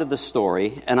first part of the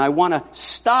story. And I want to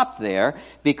stop there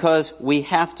because we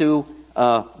have to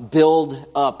build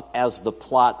up as the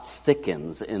plot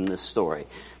thickens in this story.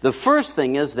 The first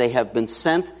thing is they have been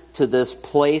sent to this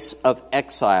place of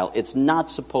exile. It's not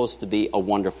supposed to be a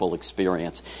wonderful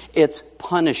experience. It's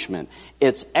punishment.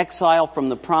 It's exile from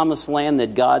the promised land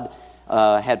that God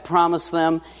had promised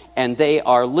them, and they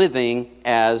are living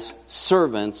as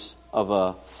servants of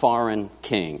a foreign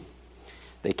king.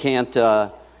 They can't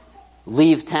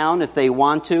leave town if they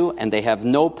want to, and they have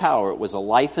no power. It was a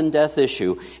life and death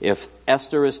issue. If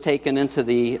Esther is taken into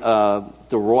the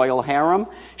royal harem,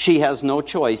 she has no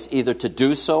choice either to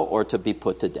do so or to be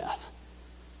put to death.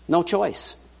 No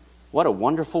choice. What a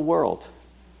wonderful world.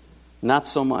 Not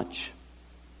so much.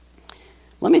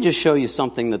 Let me just show you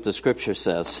something that the scripture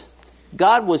says.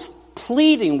 God was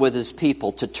pleading with his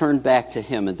people to turn back to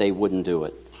him, and they wouldn't do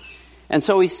it. And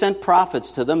so he sent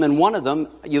prophets to them, and one of them,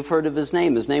 you've heard of his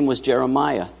name. His name was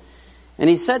Jeremiah. And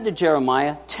he said to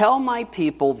Jeremiah, tell my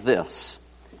people this.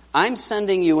 I'm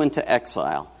sending you into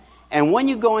exile. And when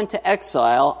you go into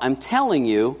exile, I'm telling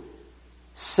you,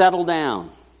 settle down.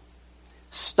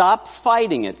 Stop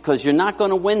fighting it, because you're not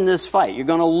going to win this fight. You're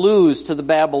going to lose to the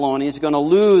Babylonians. You're going to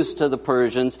lose to the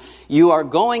Persians. You are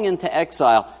going into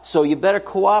exile, so you better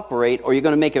cooperate or you're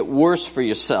going to make it worse for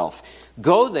yourself.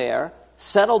 Go there,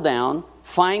 settle down,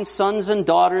 find sons and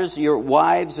daughters, your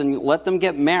wives, and let them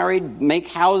get married, make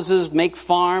houses, make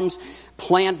farms,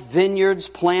 plant vineyards,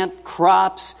 plant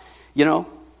crops,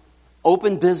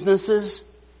 open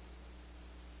businesses.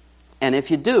 And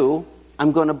if you do,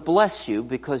 I'm going to bless you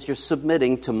because you're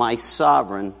submitting to my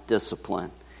sovereign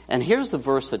discipline. And here's the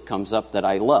verse that comes up that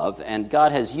I love, and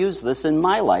God has used this in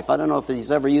my life. I don't know if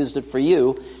he's ever used it for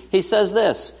you. He says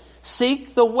this,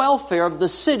 seek the welfare of the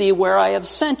city where I have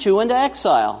sent you into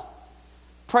exile.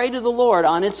 Pray to the Lord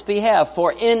on its behalf,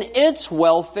 for in its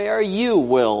welfare you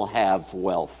will have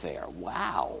welfare.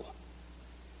 Wow.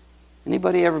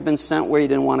 Anybody ever been sent where you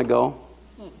didn't want to go?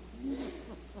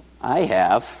 I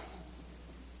have.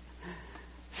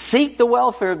 Seek the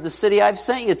welfare of the city I've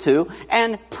sent you to,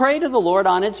 and pray to the Lord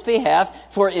on its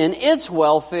behalf, for in its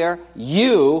welfare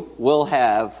you will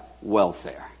have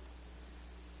welfare.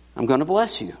 I'm going to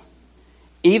bless you.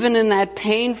 Even in that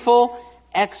painful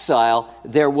exile,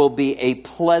 there will be a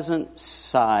pleasant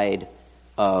side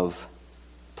of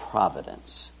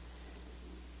providence.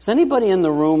 Is anybody in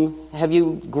the room, have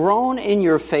you grown in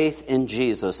your faith in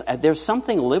Jesus? There's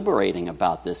something liberating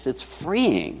about this. It's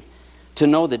freeing to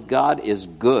know that God is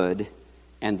good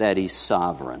and that he's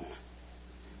sovereign.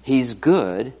 He's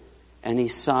good and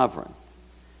he's sovereign.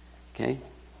 Okay?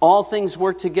 All things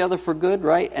work together for good,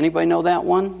 right? Anybody know that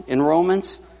one in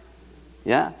Romans?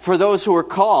 Yeah. For those who are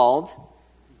called,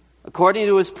 according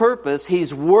to his purpose,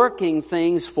 he's working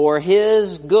things for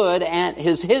his good and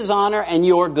his honor and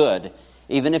your good,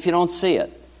 even if you don't see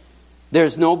it.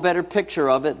 There's no better picture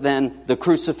of it than the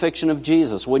crucifixion of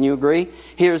Jesus. Wouldn't you agree?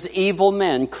 Here's evil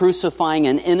men crucifying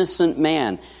an innocent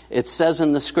man. It says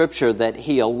in the scripture that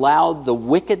he allowed the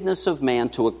wickedness of man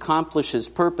to accomplish his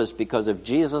purpose, because if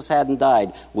Jesus hadn't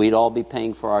died, we'd all be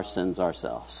paying for our sins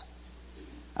ourselves.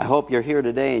 I hope you're here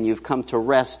today and you've come to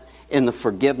rest in the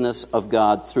forgiveness of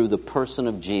God through the person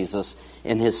of Jesus,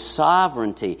 in his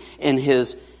sovereignty, in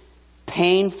his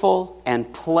painful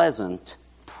and pleasant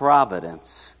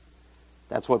providence.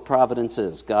 That's what providence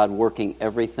is. God working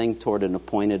everything toward an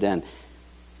appointed end.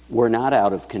 We're not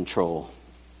out of control.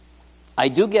 I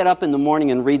do get up in the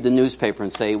morning and read the newspaper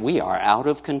and say, we are out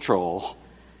of control,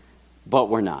 but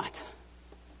we're not.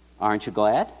 Aren't you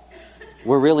glad?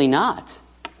 We're really not.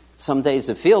 Some days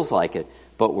it feels like it,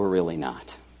 but we're really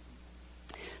not.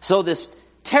 So this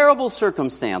terrible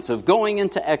circumstance of going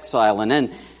into exile and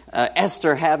then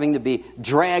Esther having to be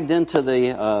dragged into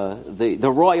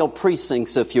the royal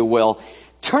precincts, if you will,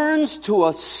 turns to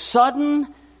a sudden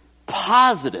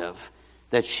positive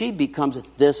that she becomes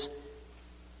this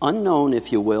unknown,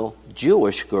 if you will,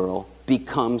 Jewish girl,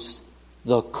 becomes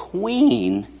the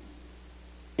queen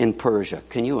in Persia.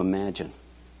 Can you imagine?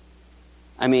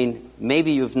 I mean,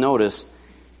 maybe you've noticed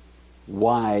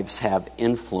wives have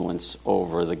influence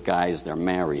over the guys they're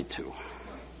married to.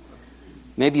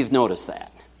 Maybe you've noticed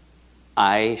that.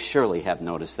 I surely have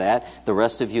noticed that. The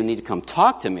rest of you need to come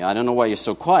talk to me. I don't know why you're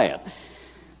so quiet.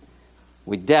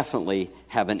 We definitely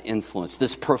have an influence.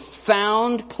 This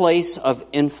profound place of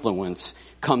influence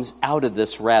comes out of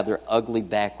this rather ugly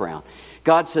background.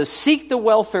 God says, seek the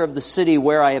welfare of the city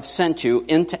where I have sent you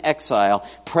into exile.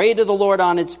 Pray to the Lord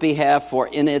on its behalf, for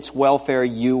in its welfare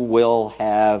you will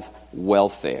have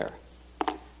welfare.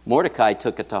 Mordecai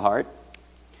took it to heart.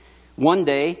 One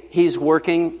day, he's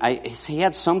working. He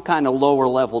had some kind of lower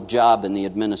level job in the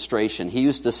administration. He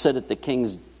used to sit at the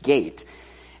king's gate.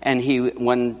 And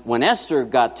when Esther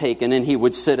got taken in, he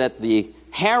would sit at the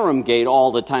harem gate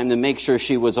all the time to make sure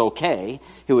she was okay.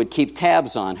 He would keep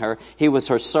tabs on her. He was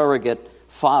her surrogate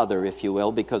father, if you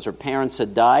will, because her parents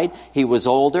had died. He was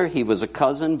older. He was a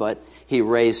cousin, but he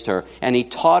raised her. And he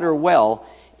taught her well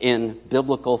in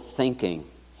biblical thinking.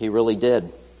 He really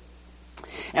did.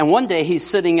 And one day he's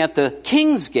sitting at the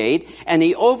king's gate and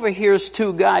he overhears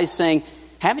two guys saying,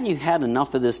 haven't you had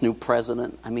enough of this new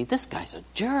president? I mean, this guy's a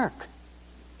jerk.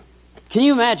 Can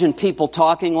you imagine people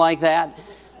talking like that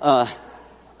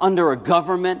under a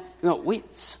government? You know, we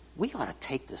ought to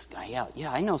take this guy out.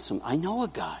 Yeah, I know a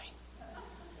guy.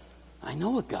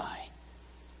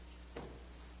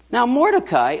 Now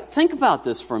Mordecai, think about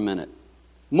this for a minute.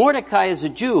 Mordecai is a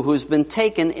Jew who's been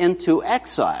taken into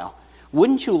exile.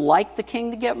 Wouldn't you like the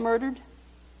king to get murdered?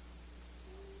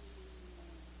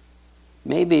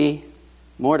 Maybe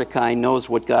Mordecai knows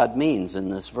what God means in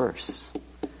this verse.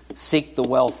 Seek the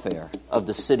welfare of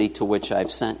the city to which I've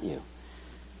sent you.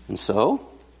 And so,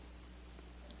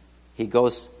 he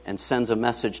goes and sends a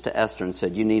message to Esther and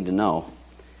said, you need to know,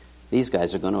 these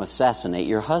guys are going to assassinate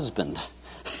your husband.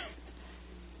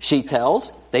 She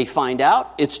tells, they find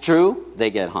out, it's true,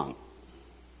 they get hung.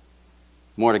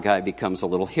 Mordecai becomes a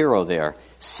little hero there,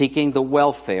 seeking the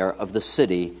welfare of the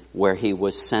city where he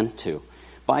was sent to.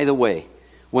 By the way,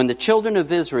 when the children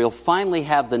of Israel finally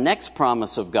have the next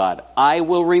promise of God, I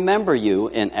will remember you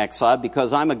in exile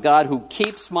because I'm a God who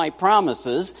keeps my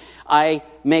promises. I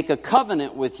make a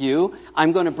covenant with you.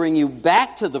 I'm going to bring you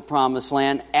back to the promised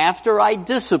land after I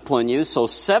discipline you. So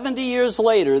 70 years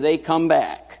later, they come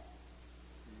back.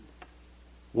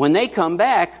 When they come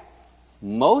back,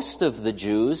 most of the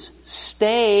Jews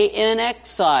stay in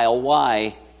exile.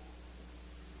 Why?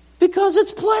 Because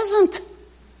it's pleasant.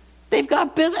 I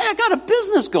got a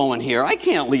business going here. I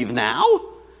can't leave now.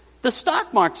 The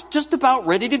stock market's just about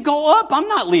ready to go up. I'm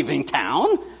not leaving town.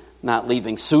 Not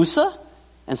leaving Susa.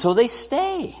 And so they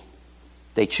stay.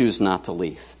 They choose not to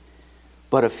leave.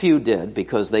 But a few did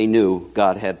because they knew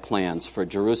God had plans for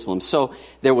Jerusalem. So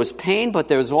there was pain, but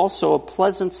there was also a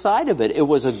pleasant side of it. It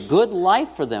was a good life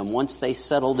for them once they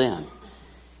settled in.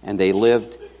 And they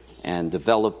lived and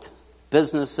developed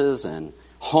businesses and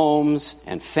homes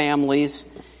and families.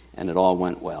 And it all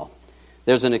went well.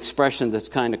 There's an expression that's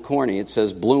kind of corny. It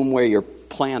says, bloom where you're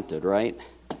planted, right?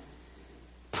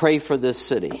 Pray for this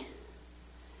city.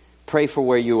 Pray for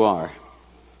where you are.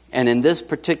 And in this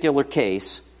particular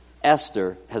case,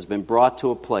 Esther has been brought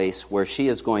to a place where she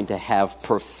is going to have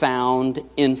profound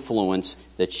influence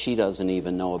that she doesn't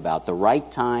even know about. The right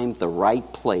time, the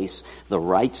right place, the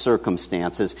right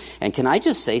circumstances. And can I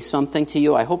just say something to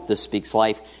you? I hope this speaks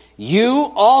life.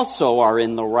 You also are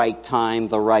in the right time,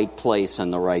 the right place,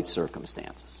 and the right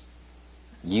circumstances.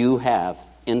 You have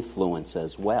influence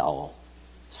as well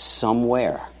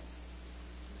somewhere.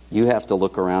 You have to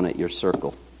look around at your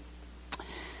circle.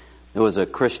 There was a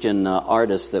Christian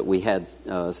artist that we had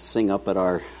sing up at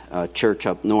our church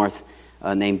up north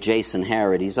named Jason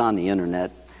Harrod. He's on the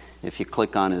internet. If you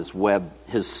click on his web,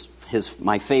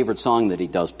 my favorite song that he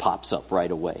does pops up right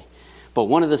away. But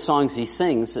one of the songs he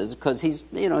sings is because he's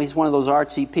one of those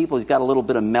artsy people. He's got a little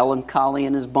bit of melancholy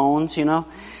in his bones,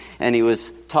 And he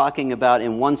was talking about,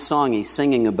 in one song, he's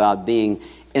singing about being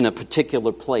in a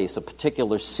particular place, a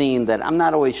particular scene that I'm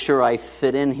not always sure I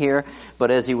fit in here,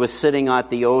 but as he was sitting at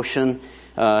the ocean,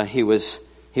 he was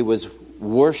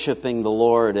worshiping the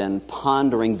Lord and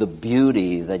pondering the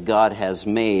beauty that God has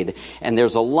made. And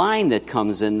there's a line that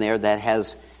comes in there that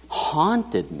has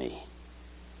haunted me,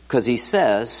 because he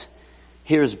says,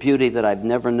 here's beauty that I've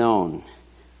never known.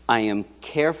 I am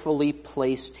carefully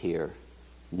placed here,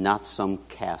 not some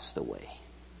castaway.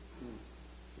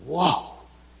 Whoa!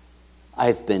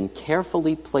 I've been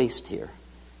carefully placed here,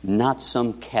 not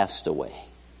some castaway.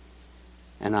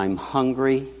 And I'm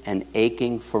hungry and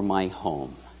aching for my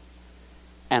home.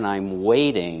 And I'm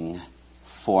waiting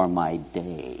for my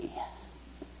day.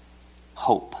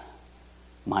 Hope.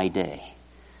 My day.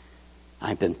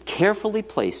 I've been carefully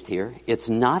placed here. It's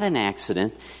not an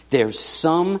accident. There's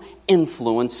some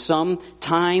influence, some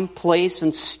time, place,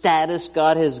 and status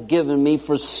God has given me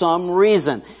for some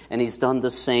reason. And He's done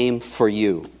the same for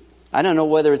you. I don't know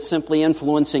whether it's simply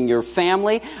influencing your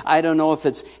family. I don't know if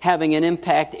it's having an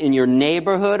impact in your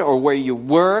neighborhood or where you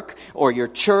work or your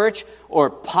church or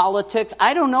politics.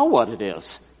 I don't know what it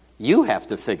is. You have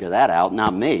to figure that out,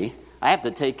 not me. I have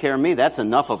to take care of me. That's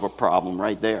enough of a problem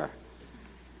right there.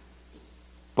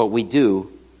 But we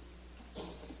do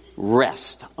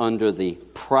rest under the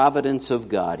providence of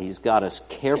God. He's got us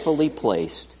carefully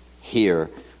placed here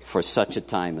for such a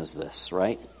time as this,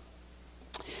 right?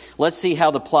 Let's see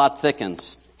how the plot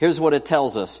thickens. Here's what it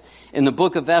tells us. In the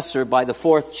book of Esther, by the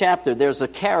 4th chapter, there's a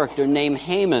character named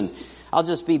Haman. I'll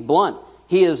just be blunt.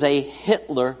 He is a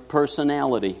Hitler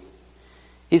personality.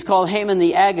 He's called Haman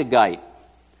the Agagite.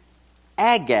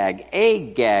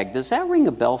 Agag. Does that ring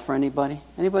a bell for anybody?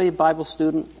 Anybody a Bible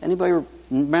student? Anybody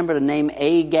remember the name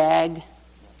Agag?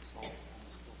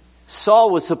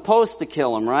 Saul was supposed to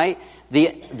kill him, right?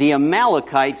 The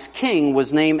Amalekites' king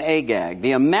was named Agag.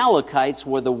 The Amalekites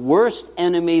were the worst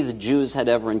enemy the Jews had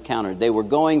ever encountered. They were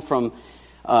going from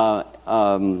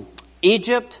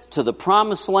Egypt to the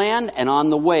Promised Land, and on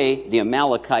the way, the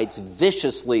Amalekites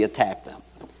viciously attacked them.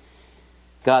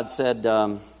 God said,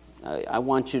 I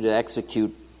want you to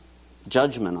execute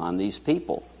judgment on these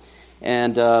people.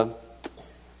 And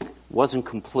wasn't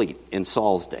complete in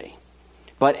Saul's day.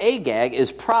 But Agag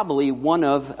is probably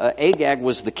Agag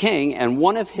was the king, and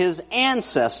one of his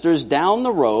ancestors down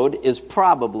the road is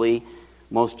probably,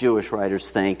 most Jewish writers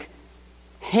think,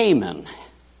 Haman.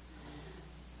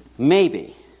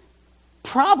 Maybe.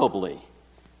 Probably.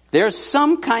 There's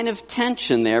some kind of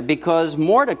tension there because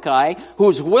Mordecai,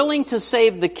 who's willing to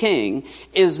save the king,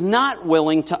 is not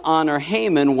willing to honor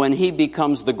Haman when he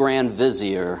becomes the Grand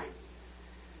Vizier.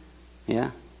 Yeah?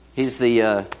 He's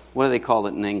the, what do they call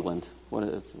it in England? What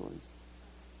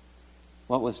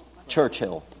was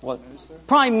Churchill? What?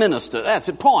 Prime Minister. That's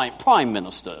it. Prime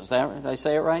Minister. Is that right? Did I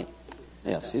say it right?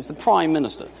 Yes, he's the Prime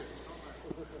Minister.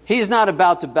 He's not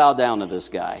about to bow down to this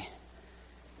guy.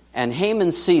 And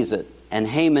Haman sees it, and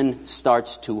Haman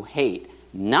starts to hate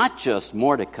not just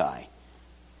Mordecai,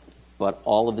 but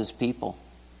all of his people.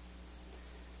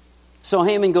 So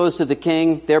Haman goes to the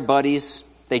king. They're buddies.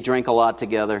 They drink a lot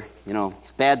together. You know,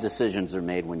 bad decisions are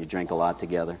made when you drink a lot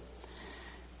together.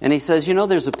 And he says, you know,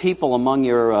 there's a people among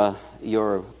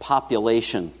your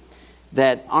population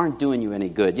that aren't doing you any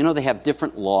good. You know, they have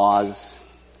different laws.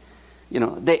 You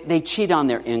know, they cheat on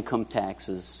their income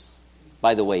taxes.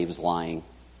 By the way, he was lying.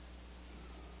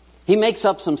 He makes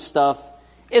up some stuff.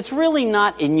 It's really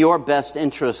not in your best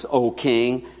interest, O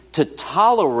king, to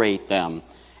tolerate them.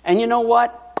 And you know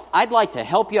what? I'd like to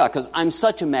help you out because I'm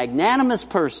such a magnanimous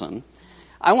person.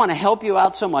 I want to help you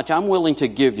out so much, I'm willing to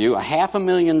give you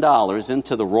 $500,000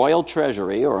 into the royal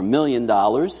treasury or $1 million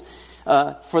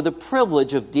for the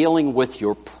privilege of dealing with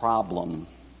your problem.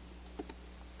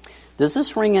 Does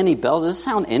this ring any bells? Does this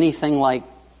sound anything like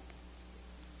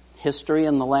history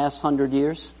in the last 100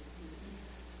 years?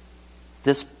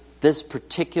 This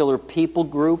particular people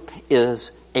group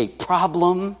is a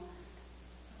problem.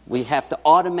 We have to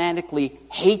automatically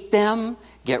hate them,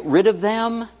 get rid of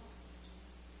them.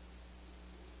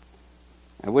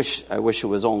 I wish it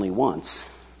was only once,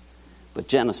 but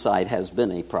genocide has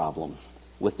been a problem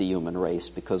with the human race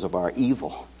because of our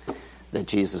evil that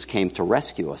Jesus came to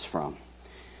rescue us from.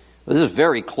 This is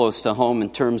very close to home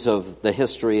in terms of the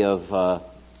history of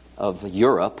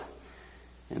Europe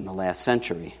in the last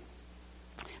century.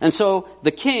 And so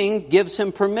the king gives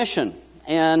him permission.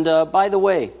 And by the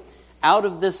way, out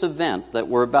of this event that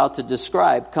we're about to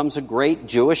describe comes a great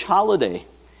Jewish holiday.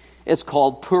 It's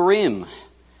called Purim.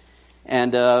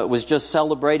 And it was just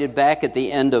celebrated back at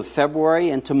the end of February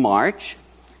into March.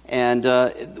 And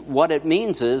what it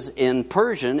means is, in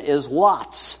Persian, is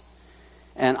lots.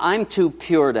 And I'm too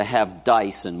pure to have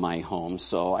dice in my home,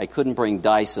 so I couldn't bring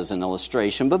dice as an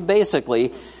illustration. But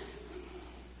basically,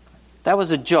 that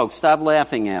was a joke. Stop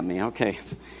laughing at me. Okay.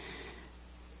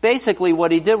 Basically,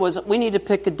 what he did was, we need to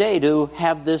pick a day to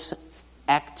have this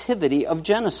activity of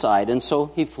genocide. And so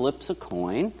he flips a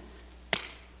coin.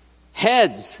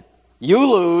 Heads,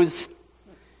 you lose.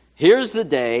 Here's the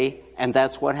day, and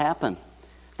that's what happened.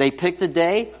 They picked a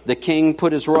day. The king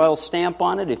put his royal stamp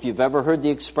on it. If you've ever heard the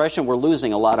expression, we're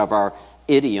losing a lot of our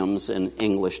idioms in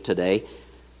English today.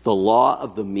 The law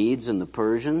of the Medes and the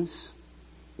Persians.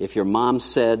 If your mom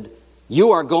said,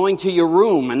 you are going to your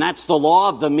room, and that's the law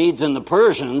of the Medes and the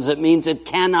Persians, it means it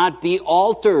cannot be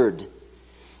altered.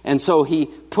 And so he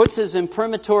puts his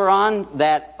imprimatur on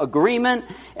that agreement.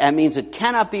 That means it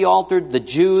cannot be altered. The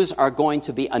Jews are going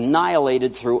to be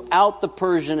annihilated throughout the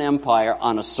Persian Empire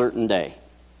on a certain day.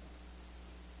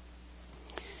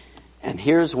 And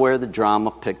here's where the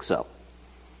drama picks up.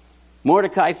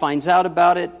 Mordecai finds out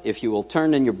about it. If you will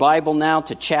turn in your Bible now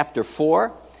to chapter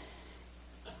 4.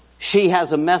 She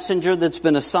has a messenger that's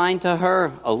been assigned to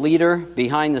her, a leader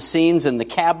behind the scenes in the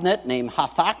cabinet named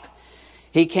Hawco.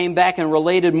 He came back and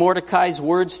related Mordecai's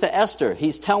words to Esther.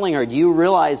 He's telling her, do you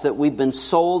realize that we've been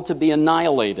sold to be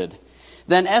annihilated?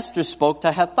 Then Esther spoke to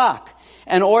Hawco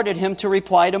and ordered him to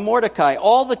reply to Mordecai.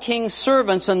 All the king's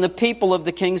servants and the people of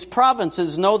the king's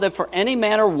provinces know that for any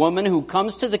man or woman who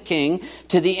comes to the king,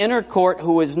 to the inner court,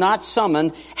 who is not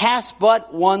summoned, has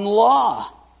but one law,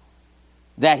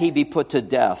 that he be put to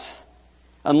death,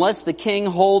 unless the king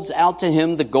holds out to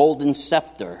him the golden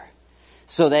scepter,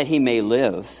 so that he may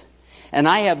live. And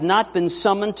I have not been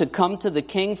summoned to come to the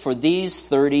king for these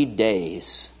 30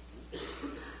 days.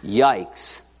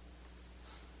 Yikes.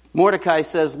 Mordecai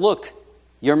says, look,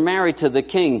 you're married to the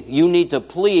king. You need to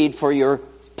plead for your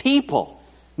people.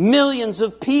 Millions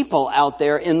of people out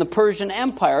there in the Persian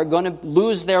Empire are going to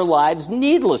lose their lives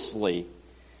needlessly.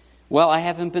 Well, I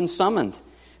haven't been summoned.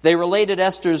 They related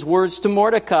Esther's words to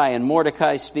Mordecai, and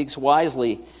Mordecai speaks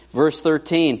wisely. Verse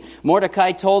 13,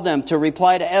 Mordecai told them to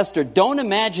reply to Esther, don't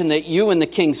imagine that you in the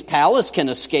king's palace can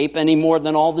escape any more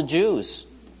than all the Jews.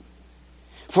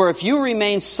 For if you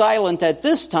remain silent at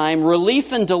this time,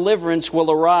 relief and deliverance will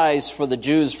arise for the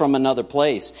Jews from another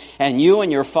place, and you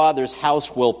and your father's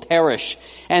house will perish.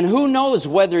 And who knows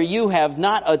whether you have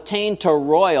not attained to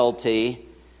royalty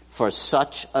for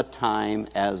such a time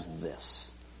as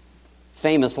this.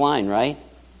 Famous line, right?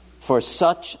 For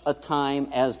such a time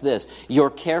as this. You're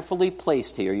carefully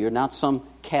placed here. You're not some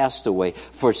castaway.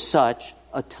 For such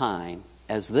a time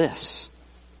as this.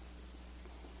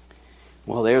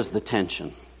 Well, there's the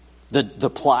tension. The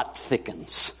plot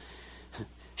thickens.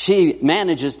 She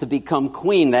manages to become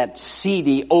queen. That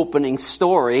seedy opening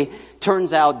story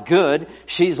turns out good.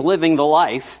 She's living the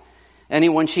life.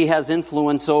 Anyone she has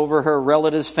influence over, her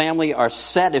relatives, family, are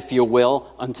set, if you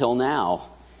will, until now.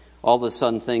 All of a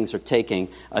sudden things are taking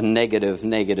a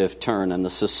negative turn, and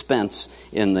the suspense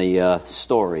in the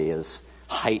story is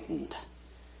heightened.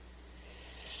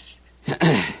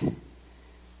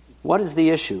 What is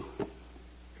the issue?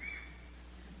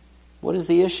 What is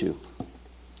the issue?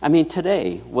 I mean,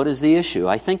 today, what is the issue?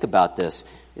 I think about this.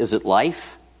 Is it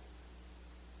life?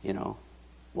 You know,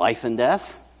 life and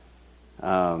death?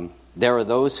 There are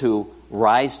those who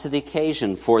rise to the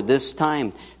occasion for this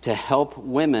time to help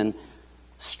women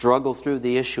struggle through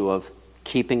the issue of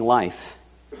keeping life.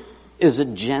 Is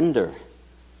it gender?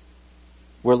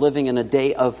 We're living in a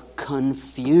day of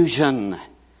confusion.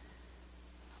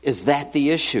 Is that the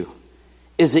issue?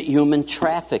 Is it human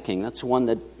trafficking? That's one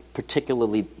that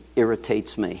particularly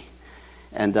irritates me.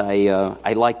 And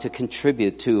I like to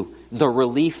contribute to the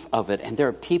relief of it. And there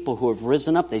are people who have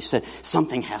risen up. They've said,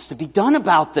 something has to be done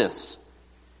about this.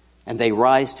 And they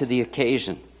rise to the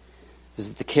occasion. Is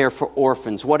it the care for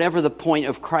orphans? Whatever the point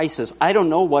of crisis, I don't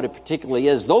know what it particularly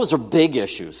is. Those are big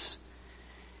issues.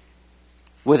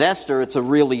 With Esther, it's a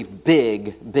really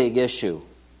big issue.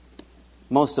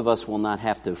 Most of us will not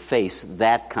have to face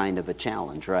that kind of a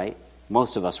challenge, right?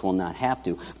 Most of us will not have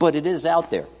to. But it is out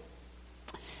there.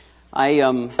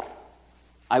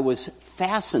 I was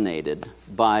fascinated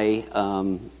by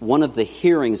one of the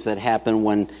hearings that happened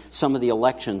when some of the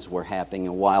elections were happening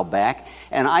a while back.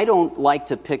 And I don't like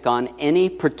to pick on any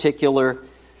particular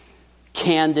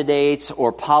candidates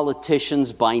or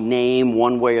politicians by name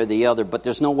one way or the other, but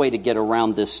there's no way to get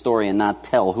around this story and not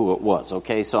tell who it was,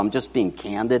 okay? So I'm just being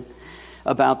candid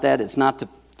about that. It's not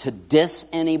to diss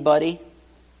anybody,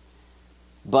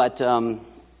 but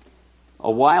A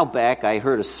while back, I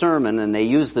heard a sermon, and they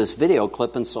used this video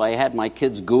clip, and so I had my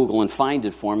kids Google and find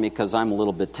it for me because I'm a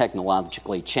little bit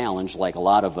technologically challenged, like a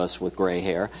lot of us with gray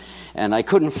hair. And I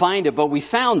couldn't find it, but we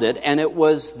found it, and it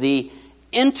was the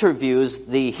interviews,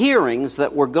 the hearings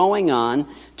that were going on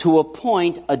to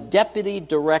appoint a deputy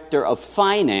director of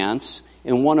finance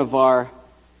in one of our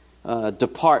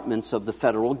departments of the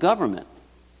federal government.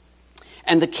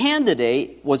 And the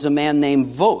candidate was a man named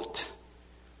Vogt,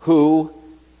 who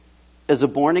is a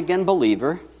born-again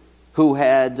believer who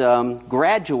had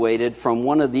graduated from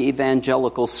one of the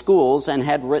evangelical schools and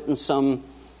had written some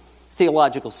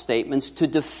theological statements to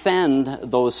defend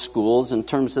those schools in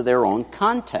terms of their own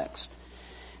context.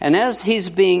 And as he's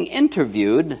being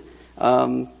interviewed,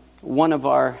 one of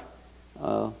our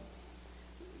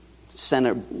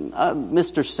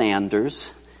Mr.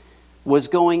 Sanders was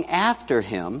going after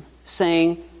him,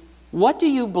 saying, "What do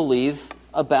you believe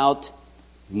about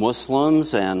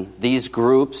Muslims and these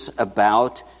groups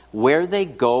about where they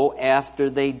go after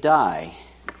they die?"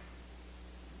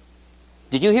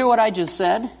 Did you hear what I just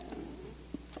said?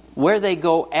 Where they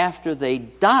go after they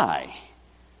die.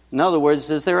 In other words,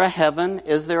 is there a heaven?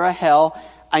 Is there a hell?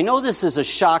 I know this is a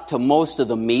shock to most of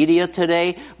the media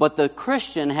today, but the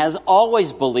Christian has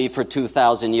always believed for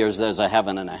 2,000 years there's a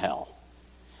heaven and a hell.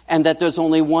 And that there's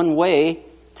only one way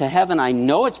to heaven. I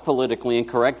know it's politically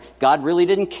incorrect. God really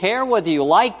didn't care whether you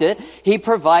liked it. He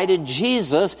provided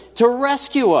Jesus to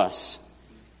rescue us.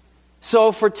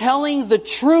 So for telling the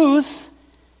truth,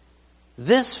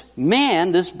 this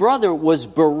man, this brother, was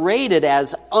berated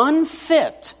as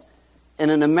unfit in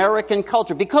an American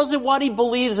culture because of what he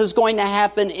believes is going to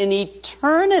happen in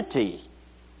eternity.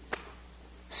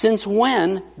 Since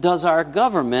when does our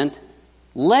government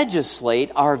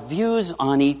legislate our views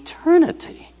on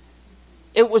eternity?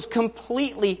 It was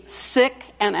completely sick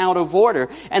and out of order.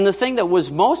 And the thing that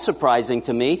was most surprising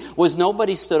to me was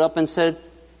nobody stood up and said,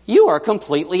 "You are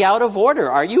completely out of order.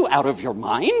 Are you out of your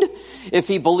mind?" If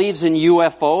he believes in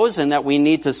UFOs and that we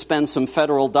need to spend some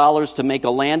federal dollars to make a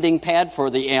landing pad for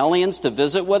the aliens to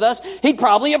visit with us, he'd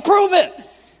probably approve it.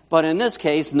 But in this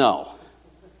case, no.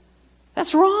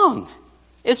 That's wrong.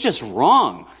 It's just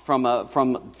wrong from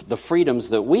the freedoms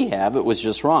that we have. It was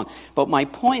just wrong. But my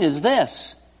point is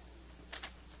this.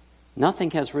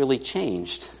 Nothing has really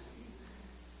changed.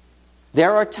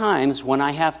 There are times when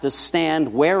I have to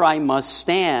stand where I must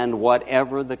stand,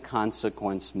 whatever the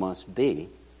consequence must be.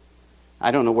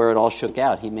 I don't know where it all shook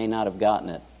out. He may not have gotten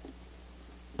it.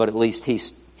 But at least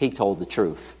he told the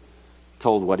truth,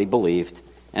 told what he believed,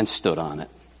 and stood on it.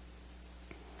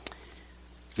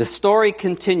 The story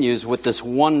continues with this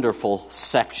wonderful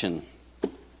section.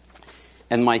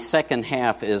 And my second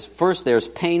half is, first there's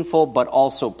painful but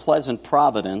also pleasant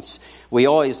providence. We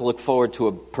always look forward to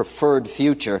a preferred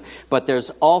future. But there's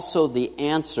also the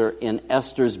answer in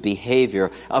Esther's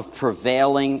behavior of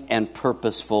prevailing and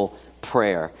purposeful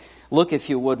prayer. Look, if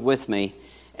you would, with me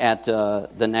at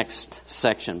the next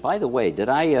section. By the way, did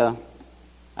I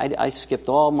skipped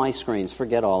all my screens.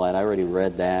 Forget all that. I already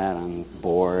read that. I'm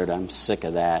bored. I'm sick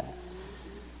of that.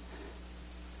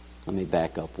 Let me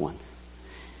back up one.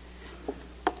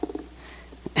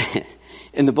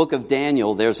 In the book of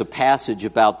Daniel, there's a passage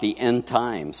about the end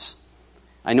times.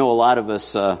 I know a lot of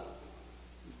us,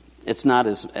 it's not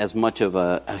as much of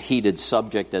a heated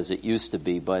subject as it used to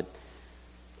be, but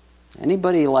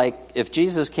anybody like, if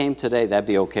Jesus came today, that'd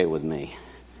be okay with me.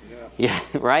 Yeah,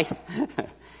 right?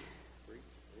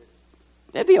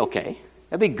 That'd be okay.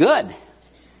 That'd be good.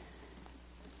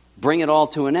 Bring it all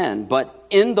to an end. But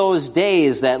in those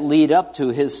days that lead up to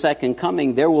his second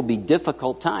coming, there will be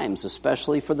difficult times,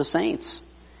 especially for the saints.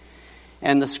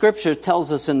 And the scripture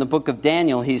tells us in the book of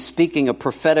Daniel, he's speaking a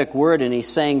prophetic word, and he's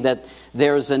saying that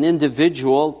there's an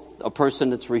individual, a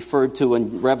person that's referred to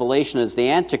in Revelation as the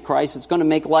Antichrist. It's going to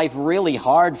make life really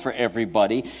hard for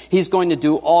everybody. He's going to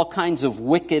do all kinds of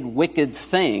wicked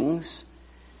things.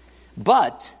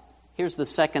 But here's the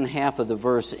second half of the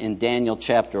verse in Daniel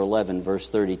chapter 11, verse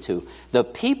 32. The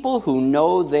people who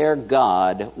know their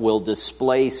God will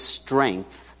display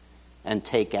strength and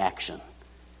take action.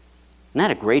 Isn't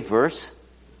that a great verse?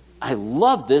 I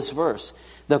love this verse.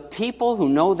 The people who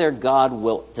know their God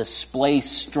will display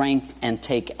strength and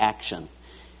take action.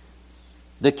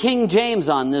 The King James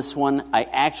on this one, I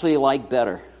actually like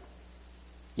better.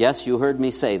 Yes, you heard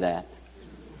me say that.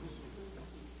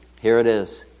 Here it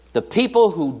is. The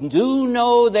people who do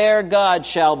know their God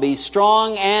shall be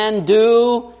strong and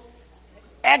do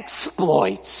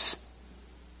exploits.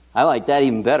 I like that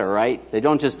even better, right? They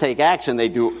don't just take action, they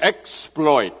do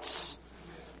exploits.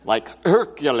 Like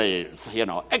Hercules,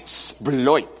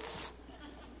 exploits.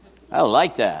 I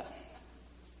like that.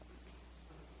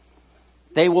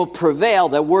 They will prevail.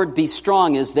 The word be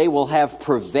strong is they will have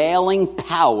prevailing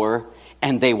power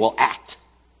and they will act.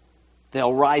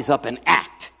 They'll rise up and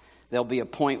act. There'll be a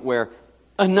point where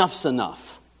enough's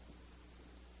enough.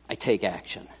 I take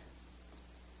action.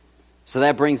 So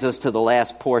that brings us to the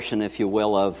last portion, if you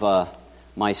will, of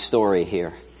my story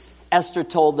here. Esther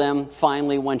told them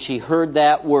finally when she heard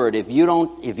that word, if you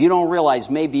don't realize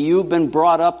maybe you've been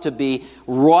brought up to be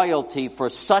royalty for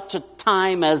such a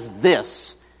time as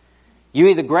this, you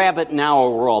either grab it now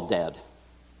or we're all dead.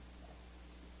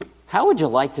 How would you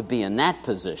like to be in that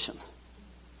position?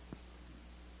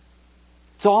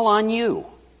 It's all on you.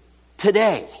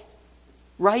 Today.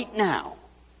 Right now.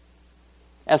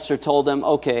 Esther told them,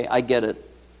 okay, I get it.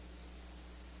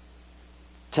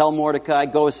 Tell Mordecai,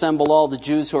 go assemble all the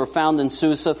Jews who are found in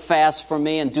Susa, fast for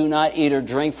me, and do not eat or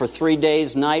drink for 3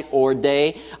 days, night or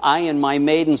day. I and my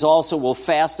maidens also will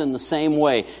fast in the same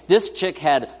way. This chick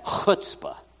had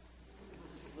chutzpah.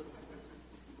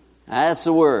 That's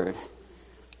the word.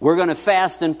 We're going to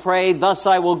fast and pray. Thus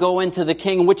I will go into the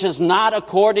king, which is not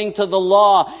according to the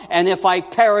law. And if I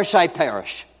perish, I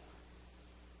perish.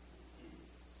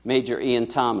 Major Ian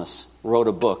Thomas wrote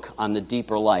a book on the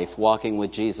deeper life, walking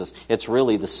with Jesus. It's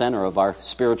really the center of our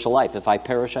spiritual life. If I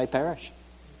perish, I perish.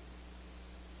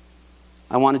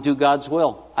 I want to do God's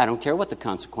will. I don't care what the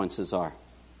consequences are.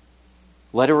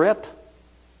 Let it rip.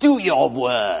 Do your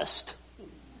worst.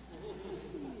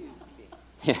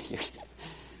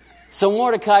 So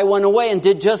Mordecai went away and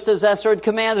did just as Esther had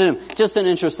commanded him. Just an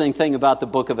interesting thing about the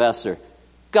book of Esther.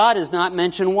 God is not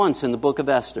mentioned once in the book of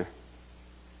Esther.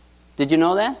 Did you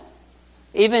know that?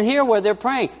 Even here where they're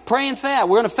praying. Pray and fast.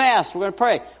 We're going to fast. We're going to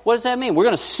pray. What does that mean? We're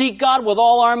going to seek God with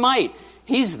all our might.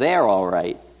 He's there all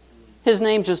right. His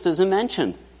name just isn't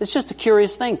mentioned. It's just a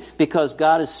curious thing because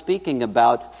God is speaking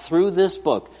about, through this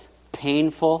book,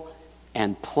 painful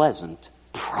and pleasant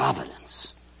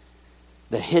providence.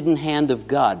 The hidden hand of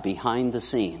God behind the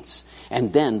scenes.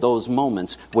 And then those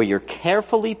moments where you're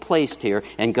carefully placed here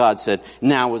and God said,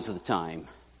 now is the time.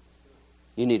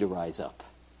 You need to rise up.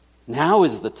 Now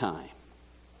is the time.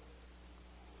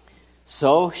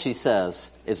 So, she says,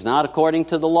 it's not according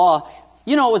to the law.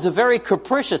 You know, it was a very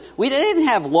capricious. We didn't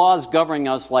have laws governing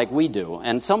us like we do.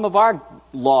 And some of our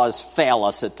laws fail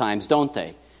us at times, don't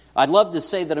they? I'd love to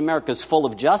say that America's full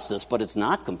of justice, but it's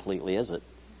not completely, is it?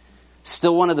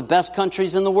 Still one of the best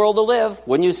countries in the world to live,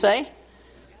 wouldn't you say?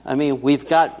 I mean, we've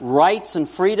got rights and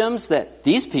freedoms that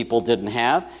these people didn't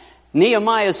have.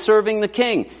 Nehemiah is serving the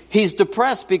king. He's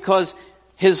depressed because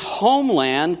his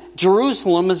homeland,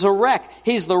 Jerusalem, is a wreck.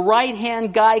 He's the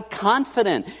right-hand guy,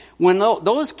 confident. When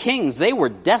those kings, they were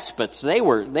despots. They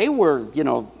were,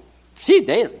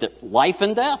 life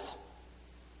and death.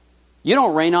 You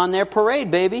don't rain on their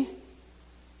parade, baby.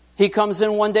 He comes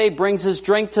in one day, brings his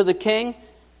drink to the king.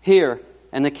 Here.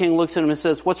 And the king looks at him and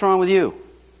says, what's wrong with you?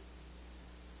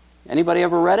 Anybody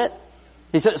ever read it?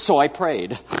 He said, so I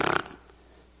prayed.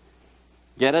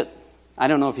 Get it? I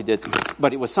don't know if he did,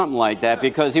 but it was something like that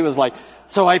because he was like,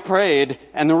 so I prayed.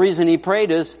 And the reason he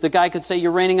prayed is the guy could say, you're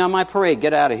raining on my parade.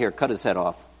 Get out of here. Cut his head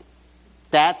off.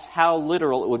 That's how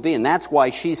literal it would be. And that's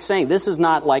why she's saying, this is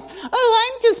not like,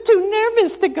 oh, I'm just too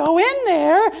nervous to go in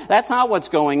there. That's not what's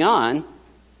going on.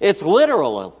 It's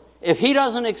literal. If he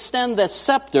doesn't extend that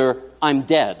scepter, I'm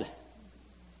dead.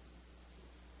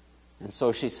 And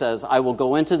so she says, I will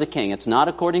go into the king. It's not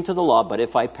according to the law, but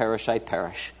if I perish, I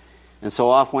perish. And so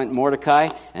off went Mordecai,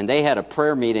 and they had a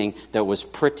prayer meeting that was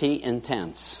pretty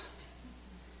intense.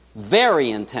 Very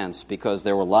intense, because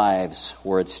their lives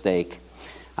were at stake.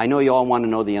 I know you all want to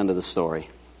know the end of the story.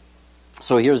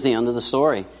 So here's the end of the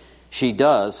story. She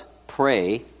does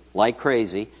pray like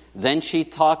crazy. Then she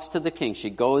talks to the king. She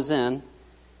goes in.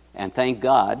 And thank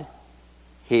God,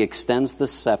 he extends the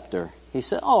scepter. He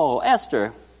said, oh,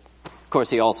 Esther. Of course,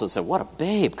 he also said, what a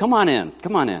babe. Come on in.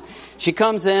 Come on in. She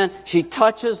comes in. She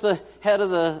touches the head of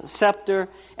the scepter.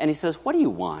 And he says, what do you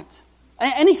want?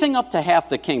 Anything up to half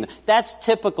the kingdom. That's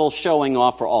typical showing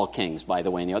off for all kings, by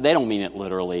the way. They don't mean it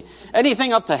literally.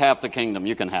 Anything up to half the kingdom,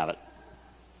 you can have it.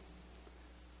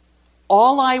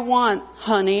 All I want,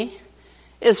 honey,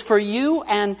 is for you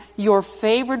and your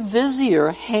favorite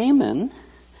vizier, Haman,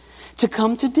 to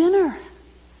come to dinner.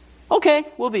 Okay,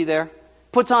 we'll be there.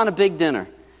 Puts on a big dinner.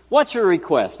 What's your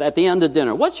request at the end of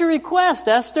dinner? What's your request,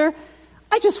 Esther?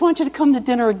 I just want you to come to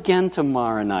dinner again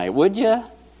tomorrow night, would you?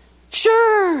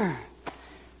 Sure.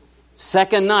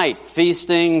 Second night,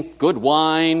 feasting, good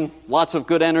wine, lots of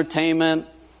good entertainment.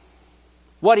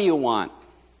 What do you want?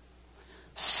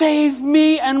 Save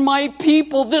me and my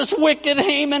people. This wicked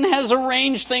Haman has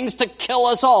arranged things to kill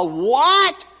us all.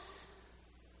 What?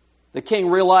 The king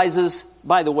realizes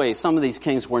by the way, some of these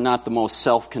kings were not the most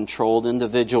self-controlled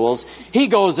individuals. He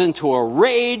goes into a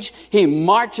rage. He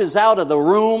marches out of the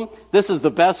room. This is the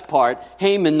best part.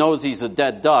 Haman knows he's a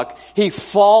dead duck. He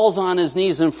falls on his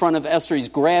knees in front of Esther. He's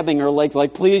grabbing her legs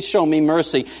like, please show me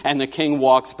mercy. And the king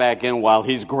walks back in while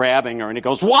he's grabbing her. And he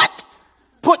goes, what?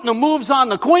 Putting the moves on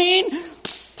the queen?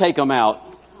 Take him out.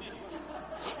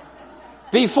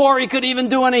 Before he could even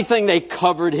do anything, they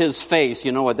covered his face.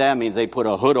 You know what that means? They put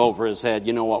a hood over his head.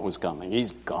 You know what was coming.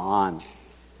 He's gone.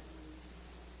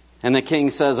 And the king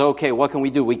says, okay, what can we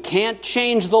do? We can't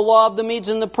change the law of the Medes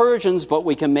and the Persians, but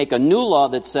we can make a new law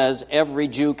that says every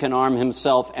Jew can arm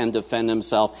himself and defend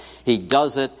himself. He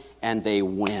does it, and they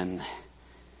win.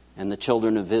 And the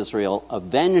children of Israel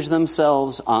avenge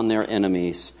themselves on their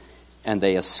enemies, and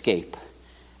they escape.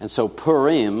 And so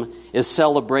Purim is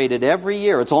celebrated every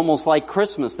year. It's almost like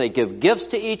Christmas. They give gifts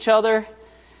to each other.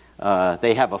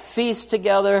 They have a feast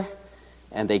together.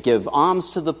 And they give alms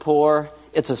to the poor.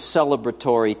 It's a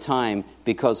celebratory time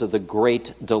because of the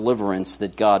great deliverance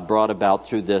that God brought about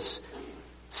through this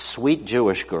sweet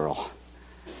Jewish girl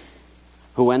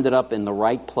who ended up in the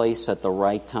right place at the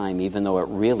right time, even though it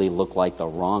really looked like the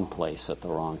wrong place at the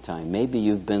wrong time. Maybe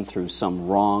you've been through some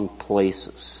wrong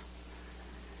places.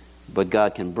 But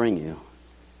God can bring you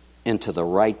into the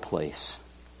right place.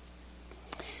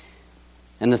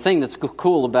 And the thing that's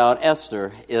cool about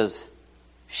Esther is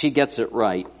she gets it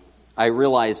right. I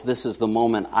realize this is the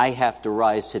moment I have to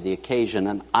rise to the occasion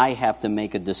and I have to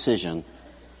make a decision.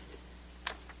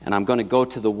 And I'm going to go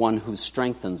to the one who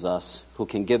strengthens us, who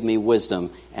can give me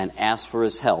wisdom, and ask for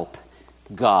his help,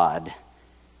 God.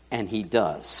 And he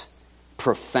does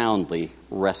profoundly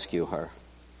rescue her.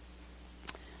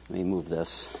 Let me move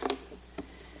this.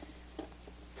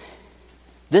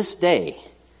 This day,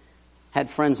 had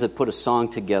friends that put a song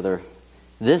together.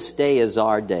 This day is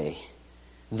our day.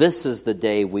 This is the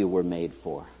day we were made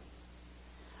for.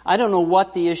 I don't know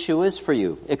what the issue is for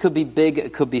you. It could be big,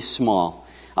 it could be small.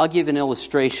 I'll give an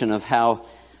illustration of how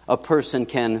a person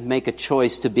can make a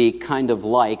choice to be kind of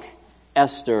like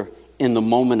Esther in the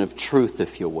moment of truth,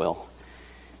 if you will.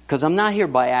 Because I'm not here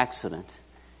by accident.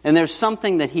 And there's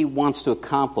something that he wants to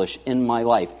accomplish in my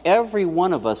life. Every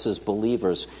one of us as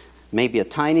believers, maybe a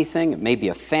tiny thing, it may be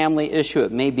a family issue,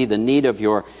 it may be the need of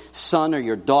your son or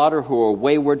your daughter who are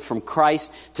wayward from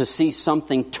Christ to see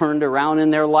something turned around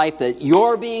in their life, that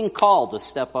you're being called to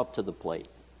step up to the plate.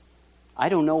 I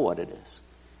don't know what it is.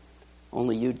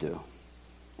 Only you do.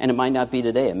 And it might not be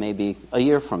today, it may be a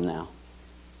year from now.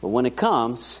 But when it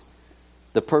comes,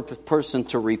 the person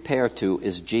to repair to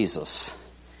is Jesus.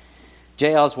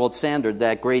 J. Oswald Sanders,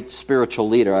 that great spiritual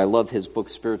leader, I love his book,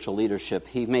 Spiritual Leadership,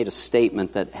 he made a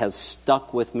statement that has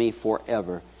stuck with me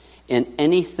forever. In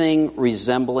anything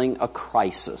resembling a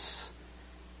crisis,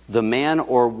 the man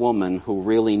or woman who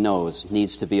really knows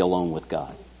needs to be alone with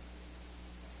God.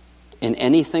 In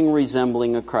anything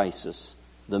resembling a crisis,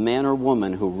 the man or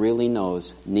woman who really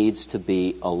knows needs to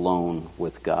be alone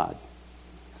with God.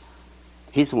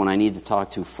 He's the one I need to talk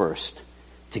to first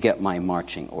to get my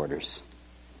marching orders.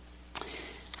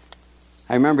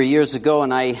 I remember years ago,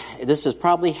 and this has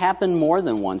probably happened more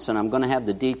than once, and I'm going to have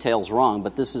the details wrong,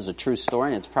 but this is a true story,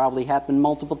 and it's probably happened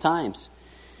multiple times.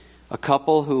 A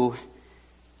couple who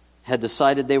had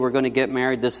decided they were going to get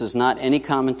married. This is not any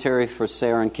commentary for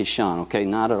Sarah and Kishan, okay?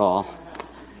 Not at all.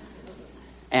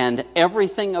 And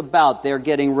everything about their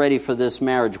getting ready for this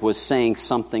marriage was saying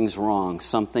something's wrong,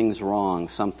 something's wrong,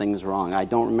 something's wrong. I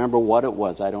don't remember what it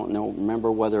was. I don't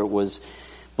remember whether it was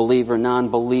believer,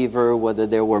 non-believer, whether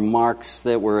there were marks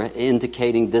that were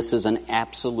indicating this is an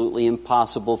absolutely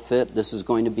impossible fit, this is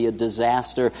going to be a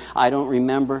disaster. I don't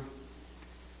remember.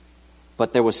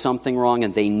 But there was something wrong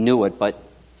and they knew it. But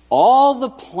all the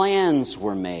plans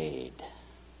were made.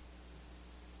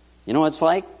 You know what it's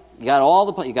like? You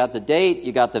got you got the date,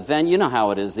 you got the venue. You know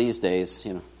how it is these days.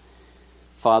 You know,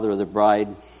 father of the bride.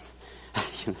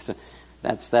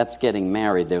 That's getting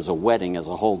married. There's a wedding is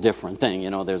a whole different thing. You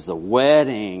know, there's the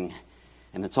wedding,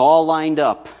 and it's all lined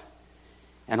up,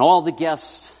 and all the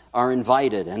guests are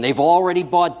invited, and they've already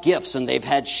bought gifts, and they've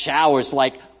had showers.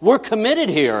 Like, we're committed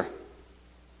here.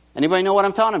 Anybody know what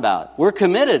I'm talking about? We're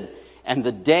committed. And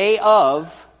the day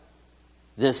of,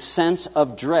 this sense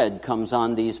of dread comes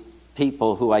on these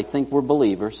people who I think were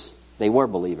believers. They were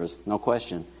believers, no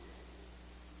question.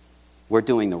 We're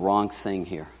doing the wrong thing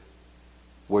here.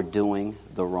 We're doing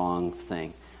the wrong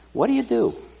thing. What do you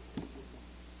do?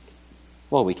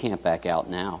 Well, we can't back out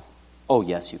now. Oh,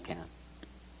 yes, you can.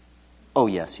 Oh,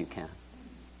 yes, you can.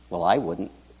 Well, I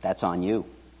wouldn't. That's on you.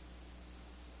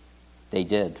 They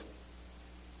did.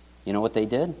 You know what they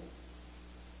did?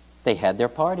 They had their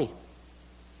party.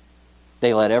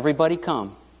 They let everybody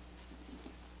come.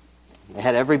 They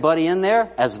had everybody in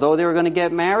there as though they were going to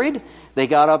get married. They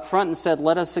got up front and said,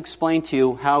 let us explain to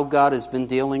you how God has been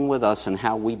dealing with us and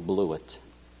how we blew it.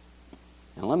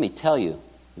 And let me tell you,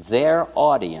 their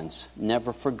audience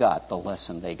never forgot the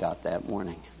lesson they got that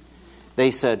morning.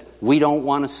 They said, we don't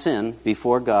want to sin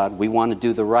before God. We want to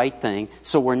do the right thing.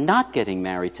 So we're not getting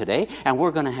married today, and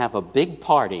we're going to have a big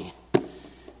party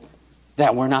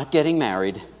that we're not getting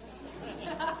married.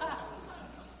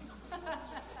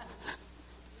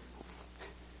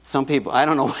 Some people, I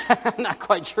don't know, I'm not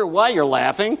quite sure why you're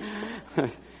laughing.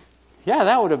 Yeah,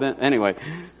 that would have been, anyway.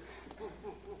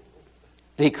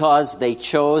 Because they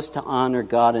chose to honor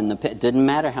God in the pit. Didn't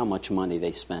matter how much money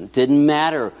they spent. Didn't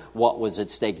matter what was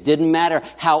at stake. Didn't matter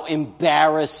how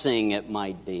embarrassing it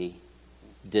might be.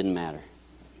 Didn't matter.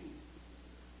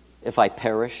 If I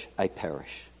perish, I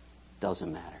perish.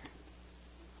 Doesn't matter.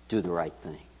 Do the right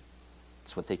thing.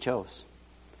 That's what they chose.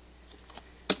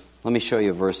 Let me show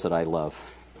you a verse that I love,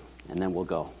 and then we'll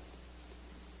go.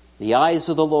 The eyes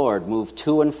of the Lord move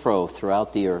to and fro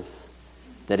throughout the earth,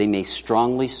 that he may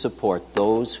strongly support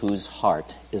those whose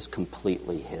heart is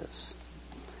completely his.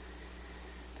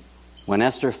 When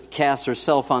Esther casts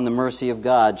herself on the mercy of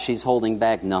God, she's holding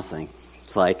back nothing.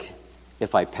 It's like,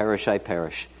 if I perish, I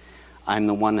perish. I'm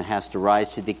the one that has to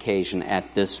rise to the occasion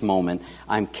at this moment.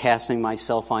 I'm casting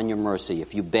myself on your mercy.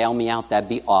 If you bail me out, that'd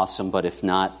be awesome, but if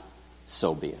not,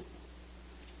 so be it.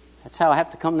 That's how I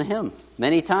have to come to him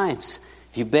many times.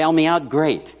 If you bail me out,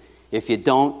 great. If you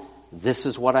don't, this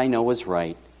is what I know is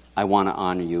right. I want to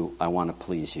honor you. I want to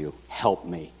please you. Help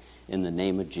me in the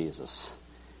name of Jesus.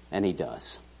 And he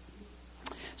does.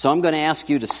 So I'm going to ask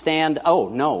you to stand. Oh,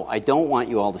 no, I don't want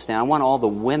you all to stand. I want all the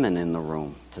women in the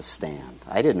room to stand.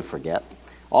 I didn't forget.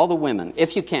 All the women,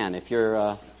 if you can. If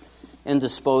you're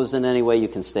indisposed in any way, you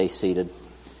can stay seated.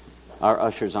 Our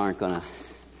ushers aren't going to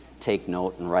take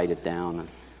note and write it down.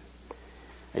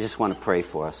 I just want to pray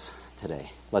for us today.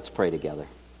 Let's pray together.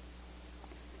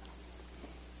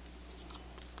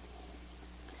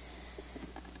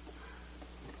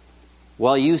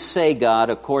 Well, you say,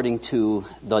 God, according to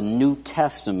the New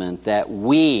Testament, that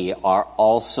we are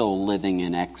also living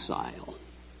in exile.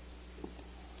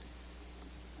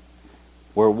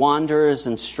 We're wanderers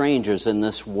and strangers in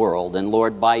this world. And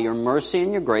Lord, by your mercy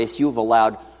and your grace, you've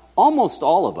allowed almost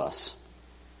all of us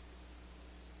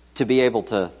to be able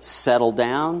to settle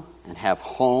down and have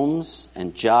homes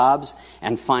and jobs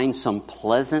and find some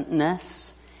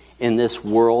pleasantness in this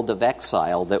world of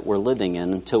exile that we're living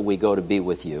in until we go to be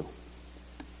with you.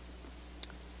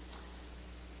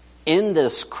 In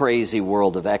this crazy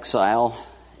world of exile,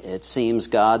 it seems,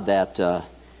 God, that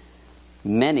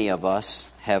many of us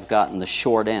have gotten the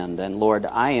short end. And Lord,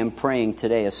 I am praying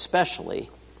today especially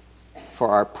for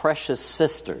our precious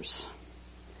sisters,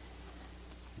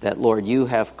 that, Lord, you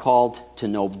have called to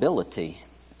nobility,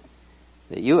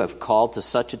 that you have called to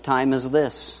such a time as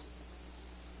this.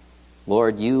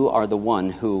 Lord, you are the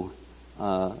one who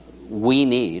we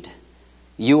need.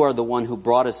 You are the one who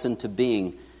brought us into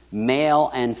being. Male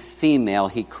and female,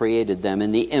 he created them.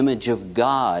 In the image of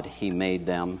God, he made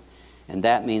them. And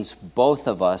that means both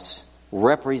of us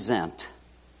represent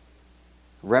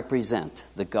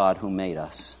the God who made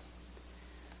us.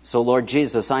 So, Lord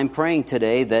Jesus, I'm praying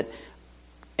today that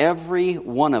every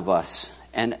one of us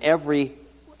and every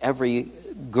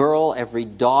girl, every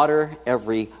daughter,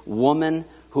 every woman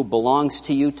who belongs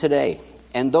to you today,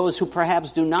 and those who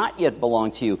perhaps do not yet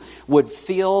belong to you, would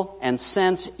feel and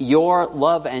sense your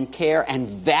love and care and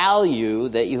value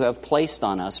that you have placed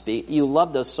on us. You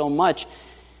loved us so much,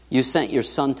 you sent your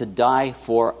Son to die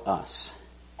for us.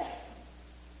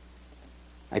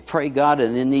 I pray, God,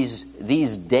 and in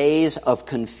these days of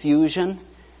confusion,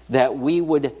 that we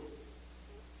would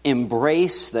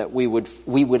embrace, that we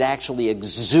would actually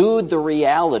exude the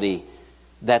reality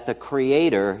that the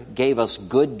Creator gave us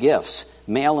good gifts,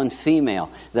 male and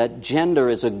female, that gender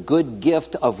is a good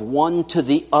gift of one to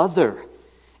the other.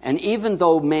 And even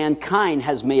though mankind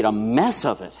has made a mess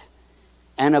of it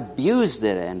and abused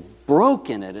it and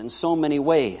broken it in so many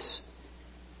ways,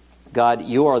 God,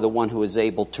 you are the one who is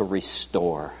able to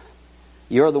restore.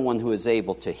 You're the one who is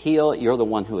able to heal. You're the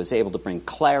one who is able to bring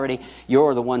clarity.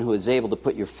 You're the one who is able to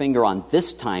put your finger on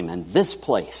this time and this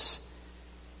place.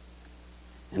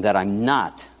 And that I'm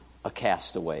not a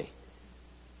castaway,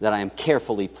 that I am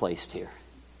carefully placed here,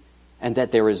 and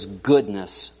that there is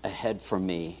goodness ahead for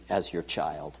me as your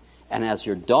child. And as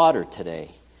your daughter today,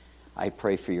 I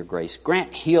pray for your grace.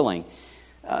 Grant healing.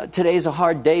 Today's a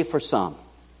hard day for some.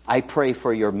 I pray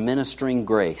for your ministering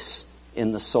grace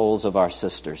in the souls of our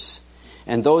sisters.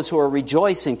 And those who are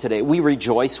rejoicing today, we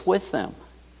rejoice with them.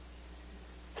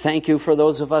 Thank you for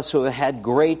those of us who have had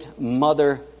great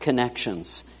mother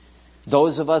connections.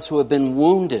 Those of us who have been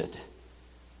wounded.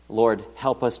 Lord,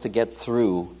 help us to get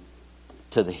through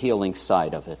to the healing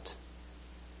side of it.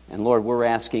 And Lord, we're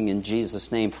asking in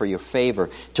Jesus' name for your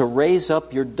favor to raise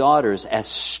up your daughters as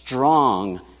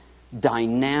strong,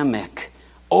 dynamic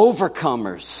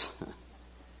overcomers.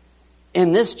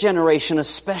 In this generation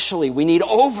especially, we need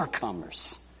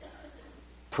overcomers.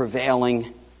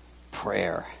 Prevailing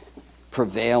prayer.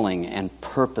 Prevailing and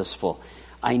purposeful.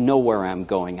 I know where I'm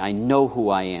going. I know who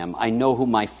I am. I know who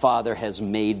my Father has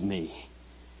made me.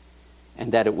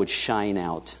 And that it would shine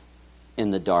out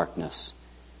in the darkness.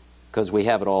 Because we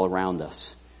have it all around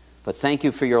us. But thank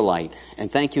you for your light.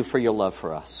 And thank you for your love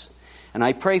for us. And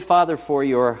I pray, Father, for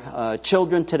your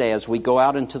children today as we go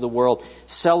out into the world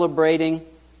celebrating,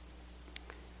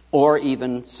 or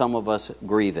even some of us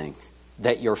grieving,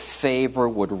 that your favor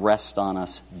would rest on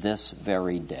us this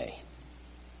very day.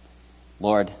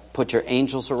 Lord, put your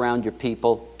angels around your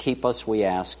people. Keep us, we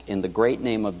ask. In the great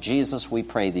name of Jesus, we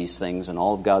pray these things. And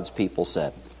all of God's people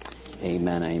said,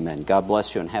 amen, amen. God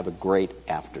bless you and have a great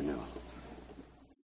afternoon.